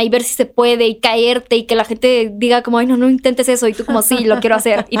pierna y ver si se puede y caerte y que la gente diga como, ay, no intentes eso. Y tú como, sí, lo quiero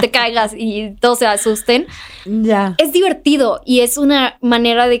hacer. Y te caigas y todos se asusten. Ya. Es divertido y es una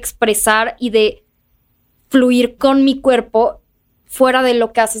manera de expresar y de fluir con mi cuerpo fuera de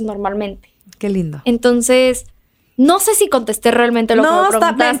lo que haces normalmente. Qué lindo. Entonces, no sé si contesté realmente lo que me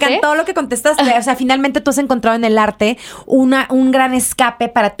preguntaste. Me encantó lo que contestaste. O sea, finalmente tú has encontrado en el arte un gran escape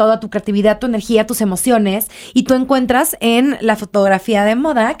para toda tu creatividad, tu energía, tus emociones. Y tú encuentras en la fotografía de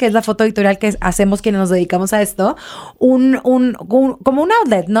moda, que es la foto editorial que hacemos quienes nos dedicamos a esto, como un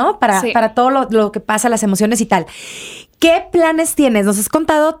outlet, ¿no? Para todo lo que pasa, las emociones y tal. ¿Qué planes tienes? Nos has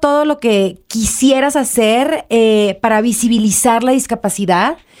contado todo lo que quisieras hacer para visibilizar la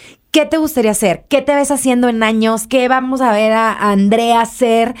discapacidad. ¿Qué te gustaría hacer? ¿Qué te ves haciendo en años? ¿Qué vamos a ver a Andrea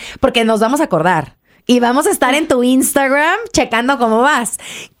hacer? Porque nos vamos a acordar. Y vamos a estar en tu Instagram checando cómo vas.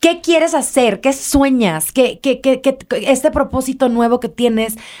 ¿Qué quieres hacer? ¿Qué sueñas? ¿Qué este propósito nuevo que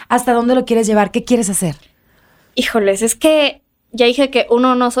tienes? ¿Hasta dónde lo quieres llevar? ¿Qué quieres hacer? Híjoles, es que ya dije que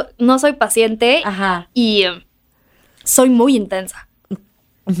no soy paciente. Ajá. Y soy muy intensa.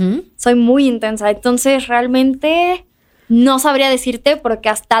 Uh-huh. Soy muy intensa. Entonces, realmente no sabría decirte porque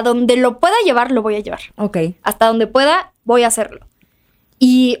hasta donde lo pueda llevar, lo voy a llevar. Ok. Hasta donde pueda, voy a hacerlo.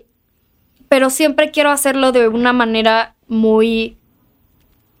 Pero siempre quiero hacerlo de una manera muy,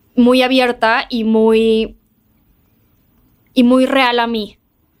 muy abierta y muy real a mí,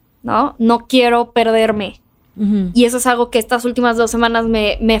 ¿no? No quiero perderme. Uh-huh. Y eso es algo que estas últimas 2 semanas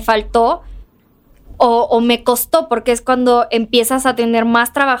me faltó o me costó, porque es cuando empiezas a tener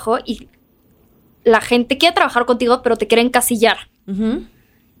más trabajo y la gente quiere trabajar contigo, pero te quiere encasillar. Uh-huh.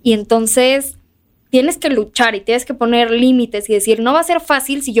 Y entonces tienes que luchar y tienes que poner límites y decir, no va a ser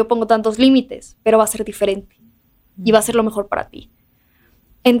fácil si yo pongo tantos límites, pero va a ser diferente. Uh-huh. Y va a ser lo mejor para ti.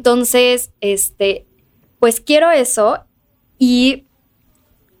 Entonces, pues quiero eso y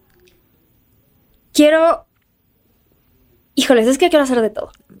quiero... Híjoles, es que quiero hacer de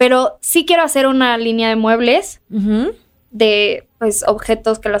todo. Pero sí quiero hacer una línea de muebles, uh-huh, de pues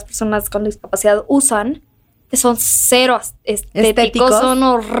objetos que las personas con discapacidad usan, que son cero estéticos, son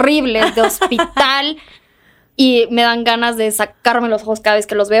horribles, de hospital, y me dan ganas de sacarme los ojos cada vez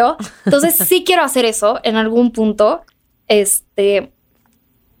que los veo. Entonces sí quiero hacer eso en algún punto.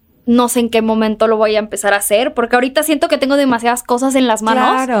 No sé en qué momento lo voy a empezar a hacer, porque ahorita siento que tengo demasiadas cosas en las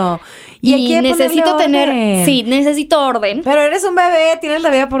manos. Claro. Y necesito necesito orden. Pero eres un bebé, tienes la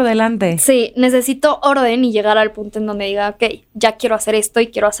vida por delante. Sí, necesito orden y llegar al punto en donde diga, ok, ya quiero hacer esto y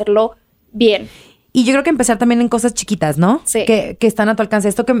quiero hacerlo bien. Y yo creo que empezar también en cosas chiquitas, ¿no? Sí. Que están a tu alcance.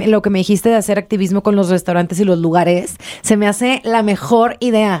 Esto lo que me dijiste de hacer activismo con los restaurantes y los lugares, se me hace la mejor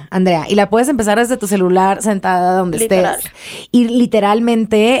idea, Andrea. Y la puedes empezar desde tu celular, sentada donde estés. Y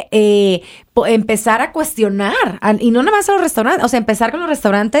literalmente empezar a cuestionar. Y no nada más a los restaurantes. O sea, empezar con los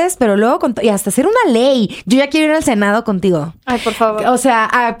restaurantes, pero luego y hasta hacer una ley. Yo ya quiero ir al Senado contigo. Ay, por favor. O sea,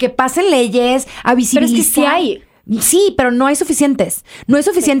 a que pasen leyes, a visibilizar. Pero es que sí hay. Sí, pero no hay suficientes. No hay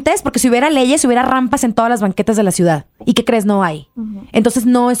suficientes porque si hubiera leyes, hubiera rampas en todas las banquetas de la ciudad. ¿Y qué crees? No hay. Uh-huh. Entonces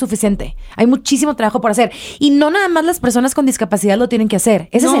no es suficiente. Hay muchísimo trabajo por hacer. Y no nada más las personas con discapacidad lo tienen que hacer.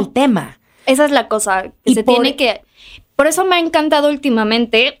 Ese es el tema. Esa es la cosa. Tiene que... Por eso me ha encantado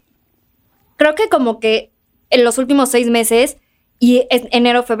últimamente. Creo que como que en los últimos 6 meses y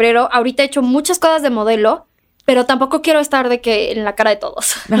enero, febrero, ahorita he hecho muchas cosas de modelo, pero tampoco quiero estar de que en la cara de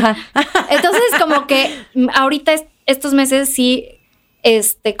todos. Ajá. Entonces, como que ahorita estos meses sí,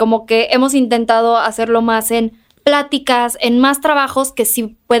 como que hemos intentado hacerlo más en pláticas, en más trabajos que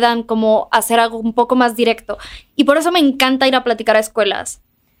sí puedan como hacer algo un poco más directo. Y por eso me encanta ir a platicar a escuelas.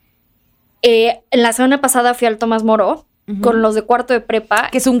 La semana pasada fui al Tomás Moro, uh-huh, con los de 4º de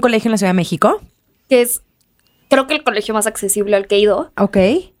prepa. Que es un colegio en la Ciudad de México. Que es, creo que el colegio más accesible al que he ido. Ok.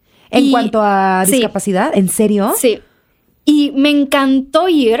 En cuanto a discapacidad, ¿en serio? Sí. Y me encantó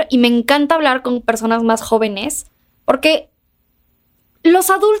ir y me encanta hablar con personas más jóvenes porque los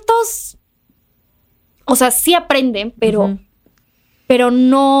adultos, o sea, sí aprenden, pero, uh-huh, pero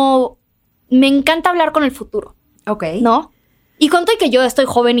no... Me encanta hablar con el futuro. Ok. ¿No? Y con todo que yo estoy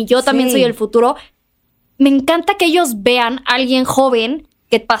joven y yo también soy el futuro, me encanta que ellos vean a alguien joven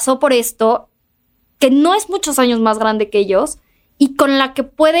que pasó por esto, que no es muchos años más grande que ellos, y con la que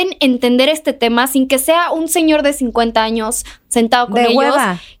pueden entender este tema sin que sea un señor de 50 años sentado con ellos.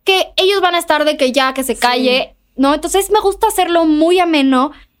 Hueva. Que ellos van a estar de que ya, que se calle, ¿no? Entonces me gusta hacerlo muy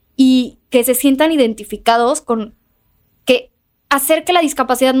ameno y que se sientan identificados con... que hacer que la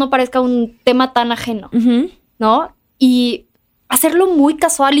discapacidad no parezca un tema tan ajeno, uh-huh, ¿no? Y hacerlo muy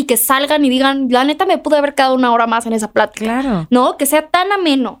casual y que salgan y digan, la neta me pude haber quedado 1 hora más en esa plática. Claro. ¿No? Que sea tan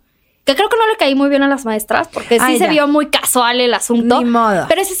ameno. Que creo que no le caí muy bien a las maestras porque sí se vio muy casual el asunto. Ni modo.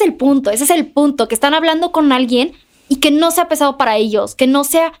 Pero ese es el punto, que están hablando con alguien y que no sea pesado para ellos, que no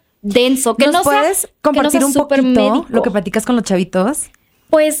sea denso, que no sea... ¿Puedes compartir un poquito médico, lo que platicas con los chavitos?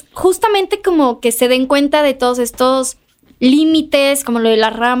 Pues justamente como que se den cuenta de todos estos límites, como lo de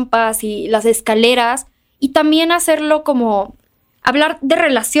las rampas y las escaleras, y también hacerlo como hablar de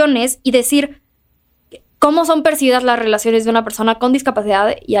relaciones y decir... ¿Cómo son percibidas las relaciones de una persona con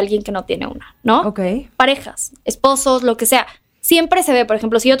discapacidad y alguien que no tiene una, ¿no? Ok. Parejas, esposos, lo que sea. Siempre se ve, por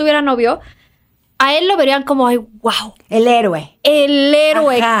ejemplo, si yo tuviera novio, a él lo verían como, ay, wow. El héroe. El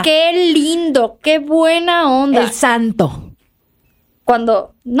héroe. Ajá. Qué lindo, qué buena onda. El santo.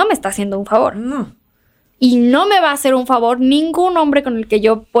 Cuando no me está haciendo un favor. No. Y no me va a hacer un favor ningún hombre con el que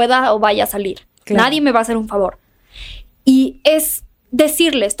yo pueda o vaya a salir. Claro. Nadie me va a hacer un favor. Y es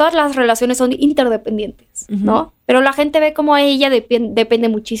decirles, todas las relaciones son interdependientes, ¿no? Pero la gente ve como ella depende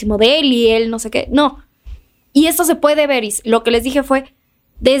muchísimo de él y él no sé qué. No. Y esto se puede ver. Y lo que les dije fue,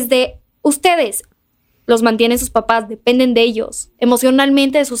 desde ustedes los mantienen sus papás, dependen de ellos,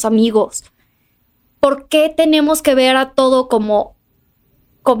 emocionalmente de sus amigos. ¿Por qué tenemos que ver a todo como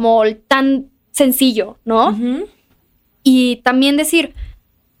tan sencillo, no? Y también decir,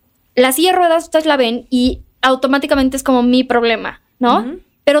 la silla de ruedas ustedes la ven y automáticamente es como mi problema, ¿no?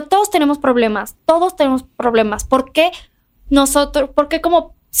 Pero todos tenemos problemas. ¿Por qué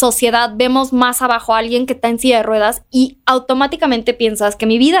como sociedad vemos más abajo a alguien que está en silla de ruedas y automáticamente piensas que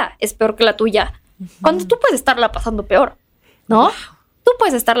mi vida es peor que la tuya? Cuando tú puedes estarla pasando peor, ¿no? Wow. Tú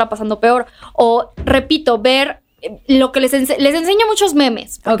puedes estarla pasando peor. O, repito, ver lo que les enseño muchos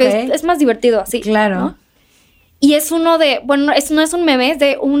memes, porque es más divertido así. Claro. ¿no? Y es uno de, bueno, no es un meme, es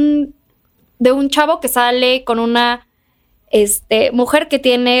de un chavo que sale con una mujer que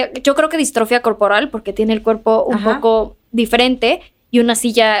tiene, yo creo que distrofia corporal, porque tiene el cuerpo un poco diferente y una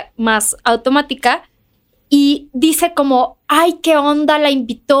silla más automática. Y dice como, ay, qué onda, la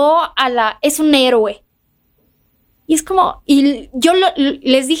invitó es un héroe. Y es como, y yo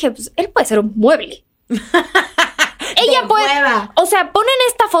les dije, pues él puede ser un mueble. Ella puede, o sea, ponen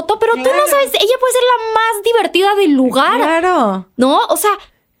esta foto, pero tú no sabes, ella puede ser la más divertida del lugar. Claro. ¿No? O sea,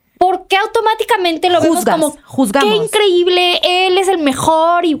 ¿por qué automáticamente lo vemos como, juzgamos? Qué increíble, él es el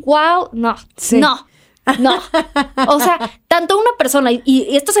mejor y wow. No, no. O sea, tanto una persona,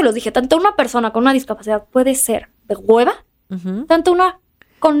 y esto se los dije, tanto una persona con una discapacidad puede ser de hueva, tanto una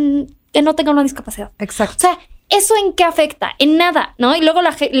que no tenga una discapacidad. Exacto. O sea, ¿eso en qué afecta? En nada, ¿no? Y luego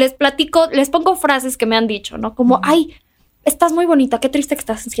les platico, les pongo frases que me han dicho, ¿no? Como, ay, estás muy bonita, qué triste que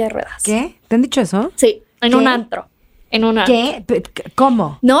estás en silla de ruedas. ¿Qué? ¿Te han dicho eso? Sí, en un antro. ¿Qué?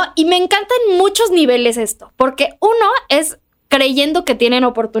 ¿Cómo? No, y me encanta en muchos niveles esto, porque uno es creyendo que tienen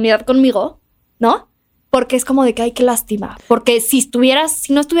oportunidad conmigo, ¿no? Porque es como de que, ay, qué lástima. Porque si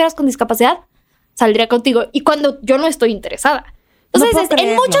no estuvieras con discapacidad, saldría contigo. Y cuando yo no estoy interesada. Entonces,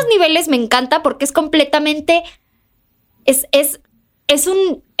 en muchos niveles me encanta porque es completamente...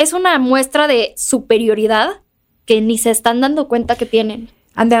 Es una muestra de superioridad que ni se están dando cuenta que tienen.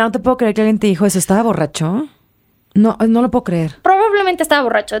 Andrea, no te puedo creer que alguien te dijo eso. ¿Estaba borracho? No lo puedo creer. Probablemente estaba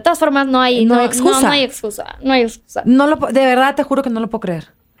borracho. De todas formas, no hay excusa. No hay excusa. De verdad, te juro que no lo puedo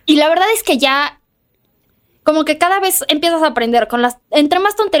creer. Y la verdad es que ya... Como que cada vez empiezas a aprender. Entre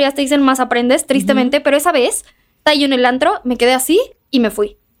más tonterías te dicen, más aprendes, tristemente. Pero esa vez, estaba yo en el antro, me quedé así y me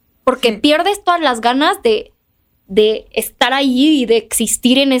fui. Porque pierdes todas las ganas de estar ahí y de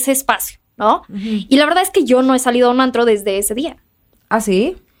existir en ese espacio, ¿no? Y la verdad es que yo no he salido a un antro desde ese día. ¿Ah,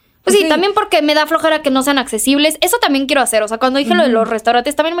 sí? Pues sí, también porque me da flojera que no sean accesibles. Eso también quiero hacer. O sea, cuando dije lo de los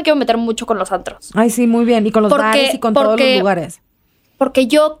restaurantes, también me quiero meter mucho con los antros. Ay, sí, muy bien. Y con los bares y con todos los lugares. Porque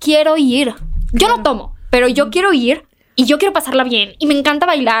yo quiero ir. Yo no tomo, pero yo quiero ir y yo quiero pasarla bien. Y me encanta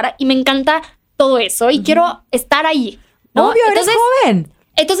bailar y me encanta todo eso. Y quiero estar ahí, ¿no? Obvio, eres joven.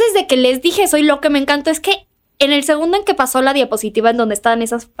 Entonces, de que les dije eso y lo que me encantó es que en el segundo en que pasó la diapositiva en donde estaban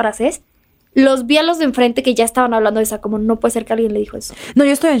esas frases, los vi a los de enfrente que ya estaban hablando de esa, como no puede ser que alguien le dijo eso. No,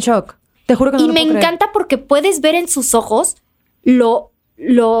 yo estoy en shock. Te juro que no lo puedo creer. Y me encanta porque puedes ver en sus ojos lo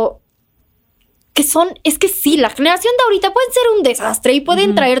que son. Es que sí, la generación de ahorita pueden ser un desastre y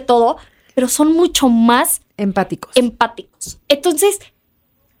pueden traer todo, pero son mucho más empáticos. Entonces,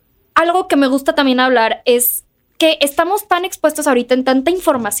 algo que me gusta también hablar es que estamos tan expuestos ahorita en tanta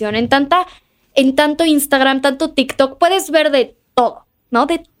información, en tanto Instagram, tanto TikTok, puedes ver de todo, ¿no?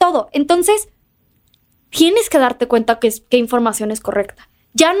 De todo. Entonces, tienes que darte cuenta qué información es correcta.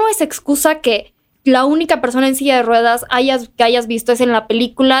 Ya no es excusa que la única persona en silla de ruedas que hayas visto es en la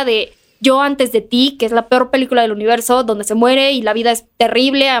película de Yo antes de ti, que es la peor película del universo, donde se muere y la vida es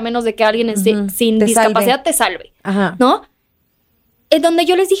terrible a menos de que alguien sin discapacidad te salve, ¿no? En donde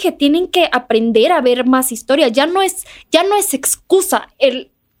yo les dije, tienen que aprender a ver más historia. Ya no es excusa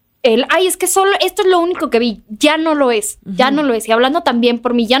ay, es que solo esto es lo único que vi. Ya no lo es. Ya no lo es. Y hablando también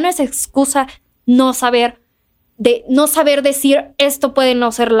por mí, ya no es excusa no saber decir esto puede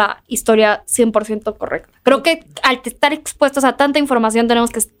no ser la historia 100% correcta. Creo que al estar expuestos a tanta información tenemos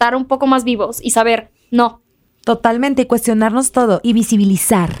que estar un poco más vivos y saber, no. Totalmente, y cuestionarnos todo y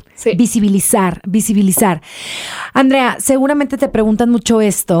visibilizar, visibilizar. Andrea, seguramente te preguntan mucho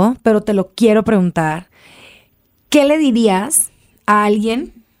esto, pero te lo quiero preguntar. ¿Qué le dirías a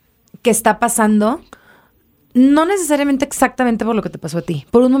alguien que está pasando, no necesariamente exactamente por lo que te pasó a ti,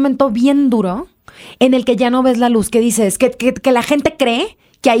 por un momento bien duro en el que ya no ves la luz, que dices, que la gente cree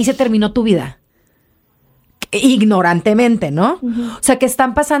que ahí se terminó tu vida? Ignorantemente, ¿no? O sea, que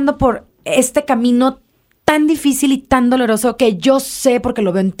están pasando por este camino tan difícil y tan doloroso que yo sé, porque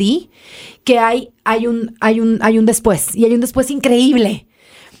lo veo en ti, que hay un después. Y hay un después increíble.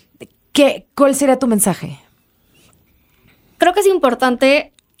 ¿Cuál sería tu mensaje? Creo que es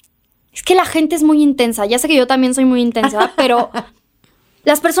importante. Es que la gente es muy intensa. Ya sé que yo también soy muy intensa, pero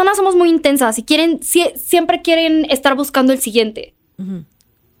las personas somos muy intensas y siempre quieren estar buscando el siguiente. Uh-huh.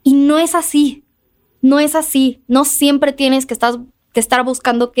 Y no es así. No es así. No siempre tienes que estar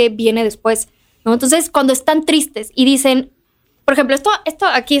buscando qué viene después, ¿no? Entonces, cuando están tristes y dicen, por ejemplo, esto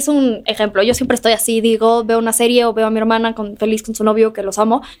aquí es un ejemplo. Yo siempre estoy así, veo una serie o veo a mi hermana feliz con su novio, que los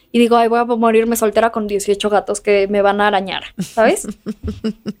amo, y digo, ay, voy a morirme soltera con 18 gatos que me van a arañar, ¿sabes?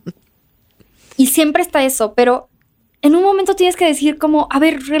 Y siempre está eso, pero en un momento tienes que decir como, a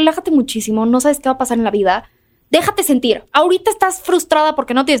ver, relájate muchísimo, no sabes qué va a pasar en la vida, déjate sentir. Ahorita estás frustrada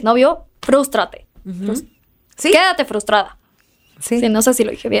porque no tienes novio, frústrate. Uh-huh. ¿Sí? Quédate frustrada. Sí, no sé si lo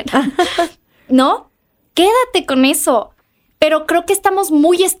dije bien. ¿No? Quédate con eso. Pero creo que estamos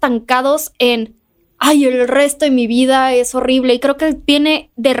muy estancados en, ay, el resto de mi vida es horrible. Y creo que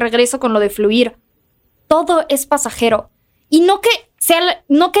viene de regreso con lo de fluir. Todo es pasajero. Y no que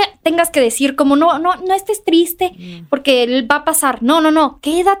tengas que decir como, no estés triste porque va a pasar. No.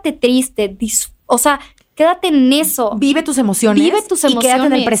 Quédate triste. O sea, quédate en eso. Vive tus emociones. Y quédate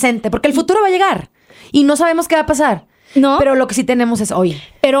en el presente. Porque el futuro va a llegar. Y no sabemos qué va a pasar. ¿No? Pero lo que sí tenemos es hoy.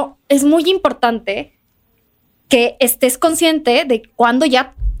 Pero es muy importante que estés consciente de cuando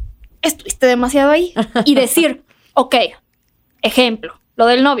ya estuviste demasiado ahí y decir, ok, ejemplo, lo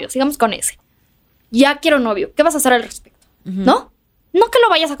del novio, sigamos con ese. Ya quiero novio, ¿qué vas a hacer al respecto? Uh-huh. ¿No? No que lo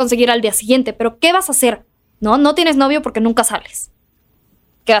vayas a conseguir al día siguiente, pero ¿qué vas a hacer? No tienes novio porque nunca sales.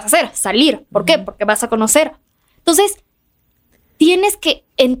 ¿Qué vas a hacer? Salir. ¿Por qué? Porque vas a conocer. Entonces, tienes que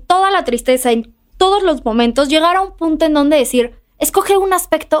en toda la tristeza, en todos los momentos, llegar a un punto en donde decir, escoge un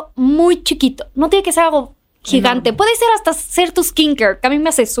aspecto muy chiquito. No tiene que ser algo gigante. No. Puede ser hasta ser tu skincare, que a mí me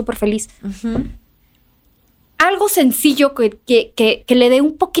hace súper feliz. Uh-huh. Algo sencillo que le dé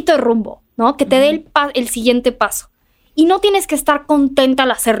un poquito de rumbo, ¿no? Que te dé el siguiente paso. Y no tienes que estar contenta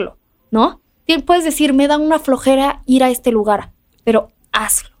al hacerlo, ¿no? Puedes decir, me da una flojera ir a este lugar, pero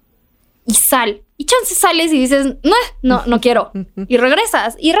hazlo. Y sal. Y chance sales y dices, no quiero. Y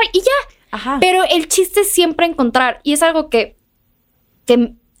regresas. Y ya. Ajá. Pero el chiste es siempre encontrar, y es algo que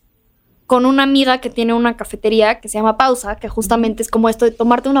con una amiga que tiene una cafetería que se llama Pausa, que justamente es como esto de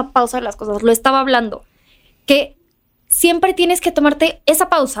tomarte una pausa de las cosas, lo estaba hablando, que siempre tienes que tomarte esa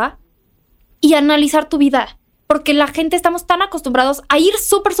pausa y analizar tu vida, porque la gente estamos tan acostumbrados a ir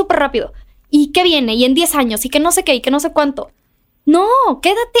súper, súper rápido, y qué viene, y en 10 años, y que no sé qué, y que no sé cuánto. No,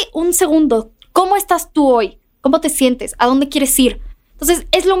 quédate un segundo. ¿Cómo estás tú hoy? ¿Cómo te sientes? ¿A dónde quieres ir? Entonces,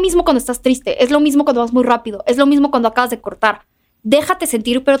 es lo mismo cuando estás triste, es lo mismo cuando vas muy rápido, es lo mismo cuando acabas de cortar. Déjate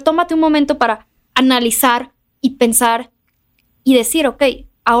sentir, pero tómate un momento para analizar y pensar y decir, ok,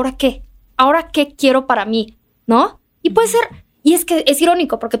 ¿ahora qué? ¿Ahora qué quiero para mí? ¿No? Y puede ser, y es que es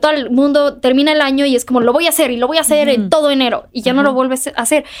irónico, porque todo el mundo termina el año y es como, lo voy a hacer, y lo voy a hacer en todo enero, y ya no lo vuelves a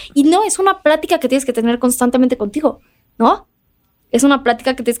hacer. Y no, es una plática que tienes que tener constantemente contigo, ¿no? Es una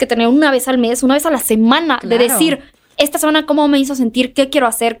plática que tienes que tener una vez al mes, una vez a la semana, claro. De decir, esta semana cómo me hizo sentir, qué quiero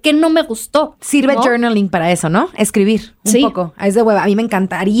hacer, qué no me gustó. Sirve ¿no? journaling para eso, ¿no? Escribir un poco. Es de hueva. A mí me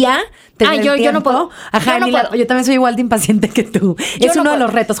encantaría tener yo no puedo. Ajá, puedo. Yo también soy igual de impaciente que tú. Es uno de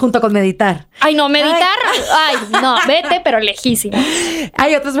los retos junto con meditar. Ay, no, meditar. Ay, no, vete, pero lejísimo.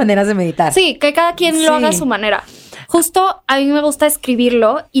 Hay otras maneras de meditar. Sí, que cada quien lo haga a su manera. Justo a mí me gusta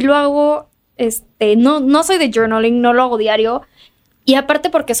escribirlo y lo hago, no soy de journaling, no lo hago diario. Y aparte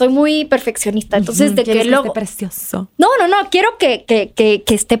porque soy muy perfeccionista, entonces de que luego... esté precioso. No, quiero que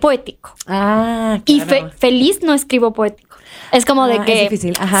esté poético. Ah, claro. Y feliz no escribo poético. Es como de que... Es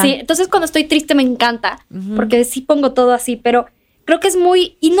difícil, ajá. Sí, entonces cuando estoy triste me encanta, porque sí pongo todo así, pero creo que es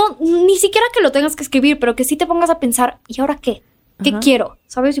muy... Y no, ni siquiera que lo tengas que escribir, pero que sí te pongas a pensar, ¿y ahora qué? ¿Qué quiero?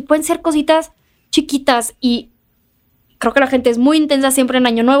 ¿Sabes? Y pueden ser cositas chiquitas y creo que la gente es muy intensa siempre en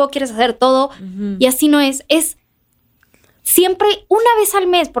Año Nuevo, quieres hacer todo y así no es. Es... Siempre una vez al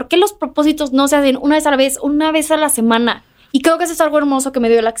mes. ¿Por qué los propósitos no se hacen una vez a la vez, una vez a la semana? Y creo que eso es algo hermoso que me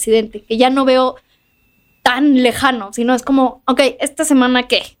dio el accidente, que ya no veo tan lejano, sino es como, ok, esta semana,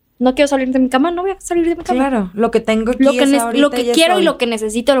 ¿qué? No quiero salir de mi cama, no voy a salir de mi cama. Claro, lo que tengo aquí lo que quiero y lo que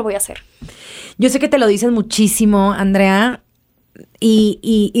necesito lo voy a hacer. Yo sé que te lo dices muchísimo, Andrea,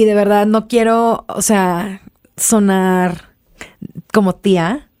 y de verdad no quiero, o sea, sonar como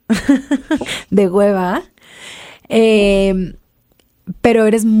tía de hueva. Pero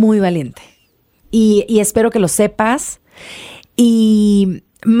eres muy valiente y espero que lo sepas, y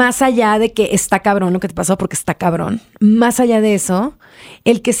más allá de que está cabrón lo que te pasó, porque está cabrón, más allá de eso,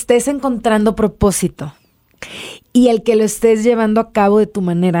 el que estés encontrando propósito y el que lo estés llevando a cabo de tu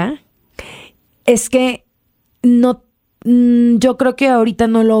manera, es que no, yo creo que ahorita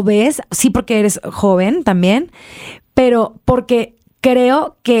no lo ves, sí porque eres joven también, pero porque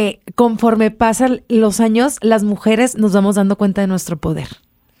creo que conforme pasan los años, las mujeres nos vamos dando cuenta de nuestro poder.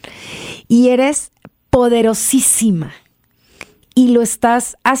 Y eres poderosísima. Y lo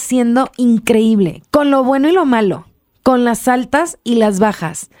estás haciendo increíble, con lo bueno y lo malo, con las altas y las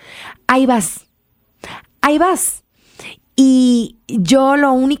bajas. Ahí vas. Ahí vas. Y yo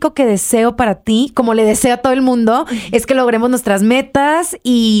lo único que deseo para ti, como le deseo a todo el mundo, es que logremos nuestras metas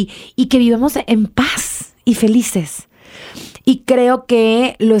y que vivamos en paz y felices. Y creo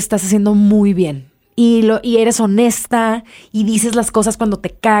que lo estás haciendo muy bien. Y eres honesta y dices las cosas cuando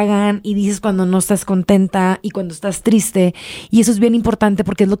te cagan y dices cuando no estás contenta y cuando estás triste. Y eso es bien importante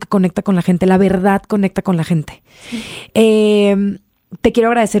porque es lo que conecta con la gente. La verdad conecta con la gente. Te quiero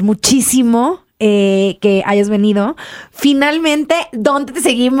agradecer muchísimo que hayas venido. Finalmente, ¿dónde te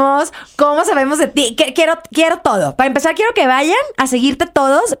seguimos? ¿Cómo sabemos de ti? Quiero todo. Para empezar, quiero que vayan a seguirte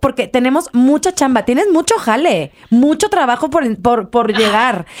todos porque tenemos mucha chamba. Tienes mucho jale, mucho trabajo por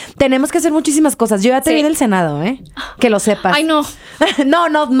llegar. Tenemos que hacer muchísimas cosas. Yo ya te vi en el Senado, que lo sepas. Ay, no.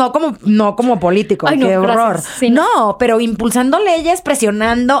 No como político. Ay, no, qué horror. Sí, no, pero impulsando leyes,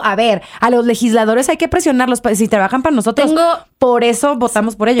 presionando. A ver, a los legisladores hay que presionarlos. Si trabajan para nosotros, por eso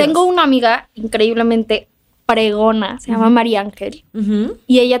votamos por ellos. Tengo una amiga increíblemente pregona, se llama María Ángel,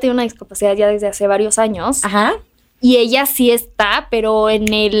 y ella tiene una discapacidad ya desde hace varios años. Ajá. Y ella sí está, pero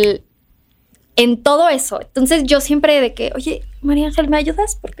en todo eso. Entonces yo siempre de que, oye, María Ángel, ¿me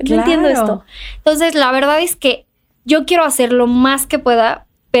ayudas? Porque no entiendo esto. Entonces la verdad es que yo quiero hacer lo más que pueda,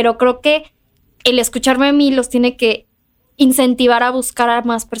 pero creo que el escucharme a mí los tiene que incentivar a buscar a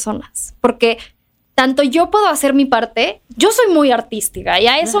más personas. Porque tanto yo puedo hacer mi parte, yo soy muy artística y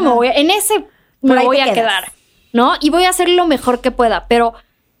a eso me voy a quedar, ¿no? Y voy a hacer lo mejor que pueda, pero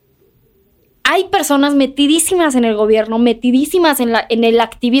hay personas metidísimas en el gobierno, metidísimas en el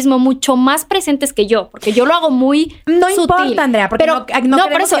activismo, mucho más presentes que yo, porque yo lo hago muy no sutil. Importa, Andrea, porque no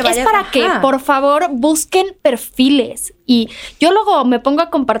por eso es para que, por favor, busquen perfiles. Y yo luego me pongo a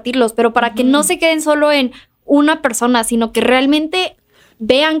compartirlos, pero para que no se queden solo en una persona, sino que realmente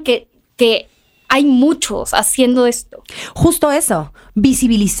vean que hay muchos haciendo esto. Justo eso,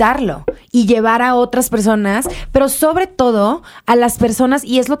 visibilizarlo y llevar a otras personas, pero sobre todo a las personas,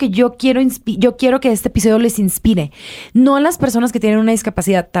 y es lo que yo quiero que este episodio les inspire, no a las personas que tienen una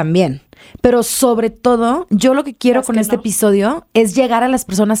discapacidad también, pero sobre todo yo lo que quiero con este episodio es llegar a las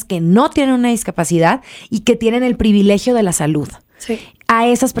personas que no tienen una discapacidad y que tienen el privilegio de la salud. Sí. A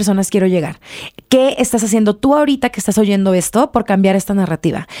esas personas quiero llegar. ¿Qué estás haciendo tú ahorita que estás oyendo esto por cambiar esta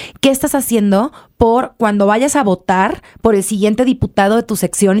narrativa? ¿Qué estás haciendo por cuando vayas a votar por el siguiente diputado de tu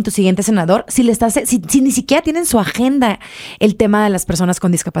sección y tu siguiente senador, si ni siquiera tienen su agenda el tema de las personas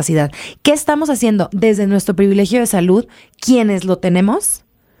con discapacidad? ¿Qué estamos haciendo desde nuestro privilegio de salud, quienes lo tenemos,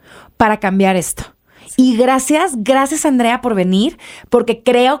 para cambiar esto? Y gracias Andrea por venir, porque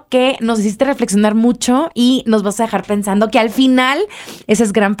creo que nos hiciste reflexionar mucho y nos vas a dejar pensando que al final esa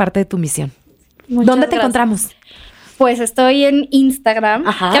es gran parte de tu misión. ¿Dónde te encontramos? Pues estoy en Instagram,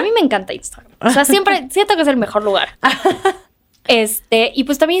 que a mí me encanta Instagram. O sea, siempre siento que es el mejor lugar. Y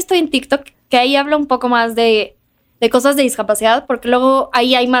pues también estoy en TikTok, que ahí hablo un poco más de cosas de discapacidad, porque luego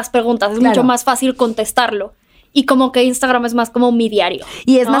ahí hay más preguntas, es mucho más fácil contestarlo. Y como que Instagram es más como mi diario.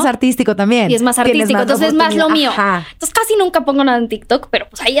 Y es más artístico también. Y es más artístico, entonces es más lo mío. Ajá. Entonces casi nunca pongo nada en TikTok, pero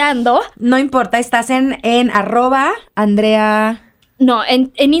pues ahí ando. No importa, estás en @Andrea... No,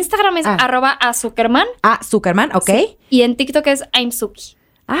 en Instagram es @Zuckermann. Zuckermann, ok. Sí. Y en TikTok es I'm Suki.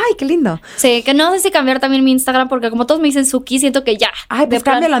 Ay, qué lindo. Sí, que no sé si cambiar también mi Instagram, porque como todos me dicen Suki, siento que ya. Ay, pues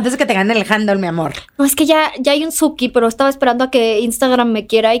cámbialo antes de que te gane el handle, mi amor. No, es que ya hay un Suki, pero estaba esperando a que Instagram me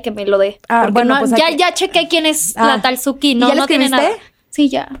quiera y que me lo dé. Bueno, pues ya chequé quién es la tal Suki. No, no tiene nada. Sí,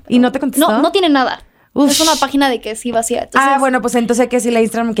 ya. ¿Y no te contestó? No tiene nada. Uf. Es una página de que sí vacía. Entonces, bueno, pues entonces hay que decirle a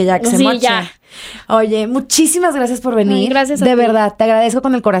Instagram que ya, que se marche. Ya. Oye, muchísimas gracias por venir. Ay, gracias a ti. De verdad, te agradezco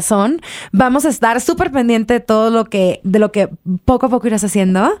con el corazón. Vamos a estar súper pendiente de todo lo que poco a poco irás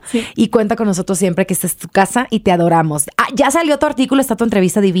haciendo. Sí. Y cuenta con nosotros siempre que esta es tu casa y te adoramos. Ya salió tu artículo, está tu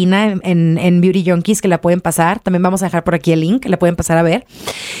entrevista divina en Beauty Junkies, que la pueden pasar. También vamos a dejar por aquí el link, que la pueden pasar a ver.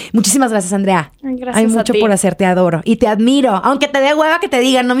 Muchísimas gracias, Andrea. Ay, gracias. Hay mucho por hacer, te adoro y te admiro. Aunque te dé hueva que te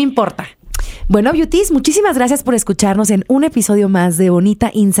digan, no me importa. Bueno, beauties, muchísimas gracias por escucharnos en un episodio más de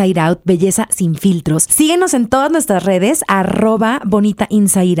Bonita Inside Out, Belleza sin filtros. Síguenos en todas nuestras redes, @Bonita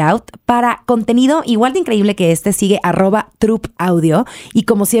Inside Out. Para contenido igual de increíble que este, sigue @Troop Audio. Y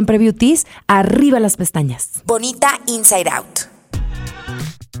como siempre, beauties, arriba las pestañas. Bonita Inside Out.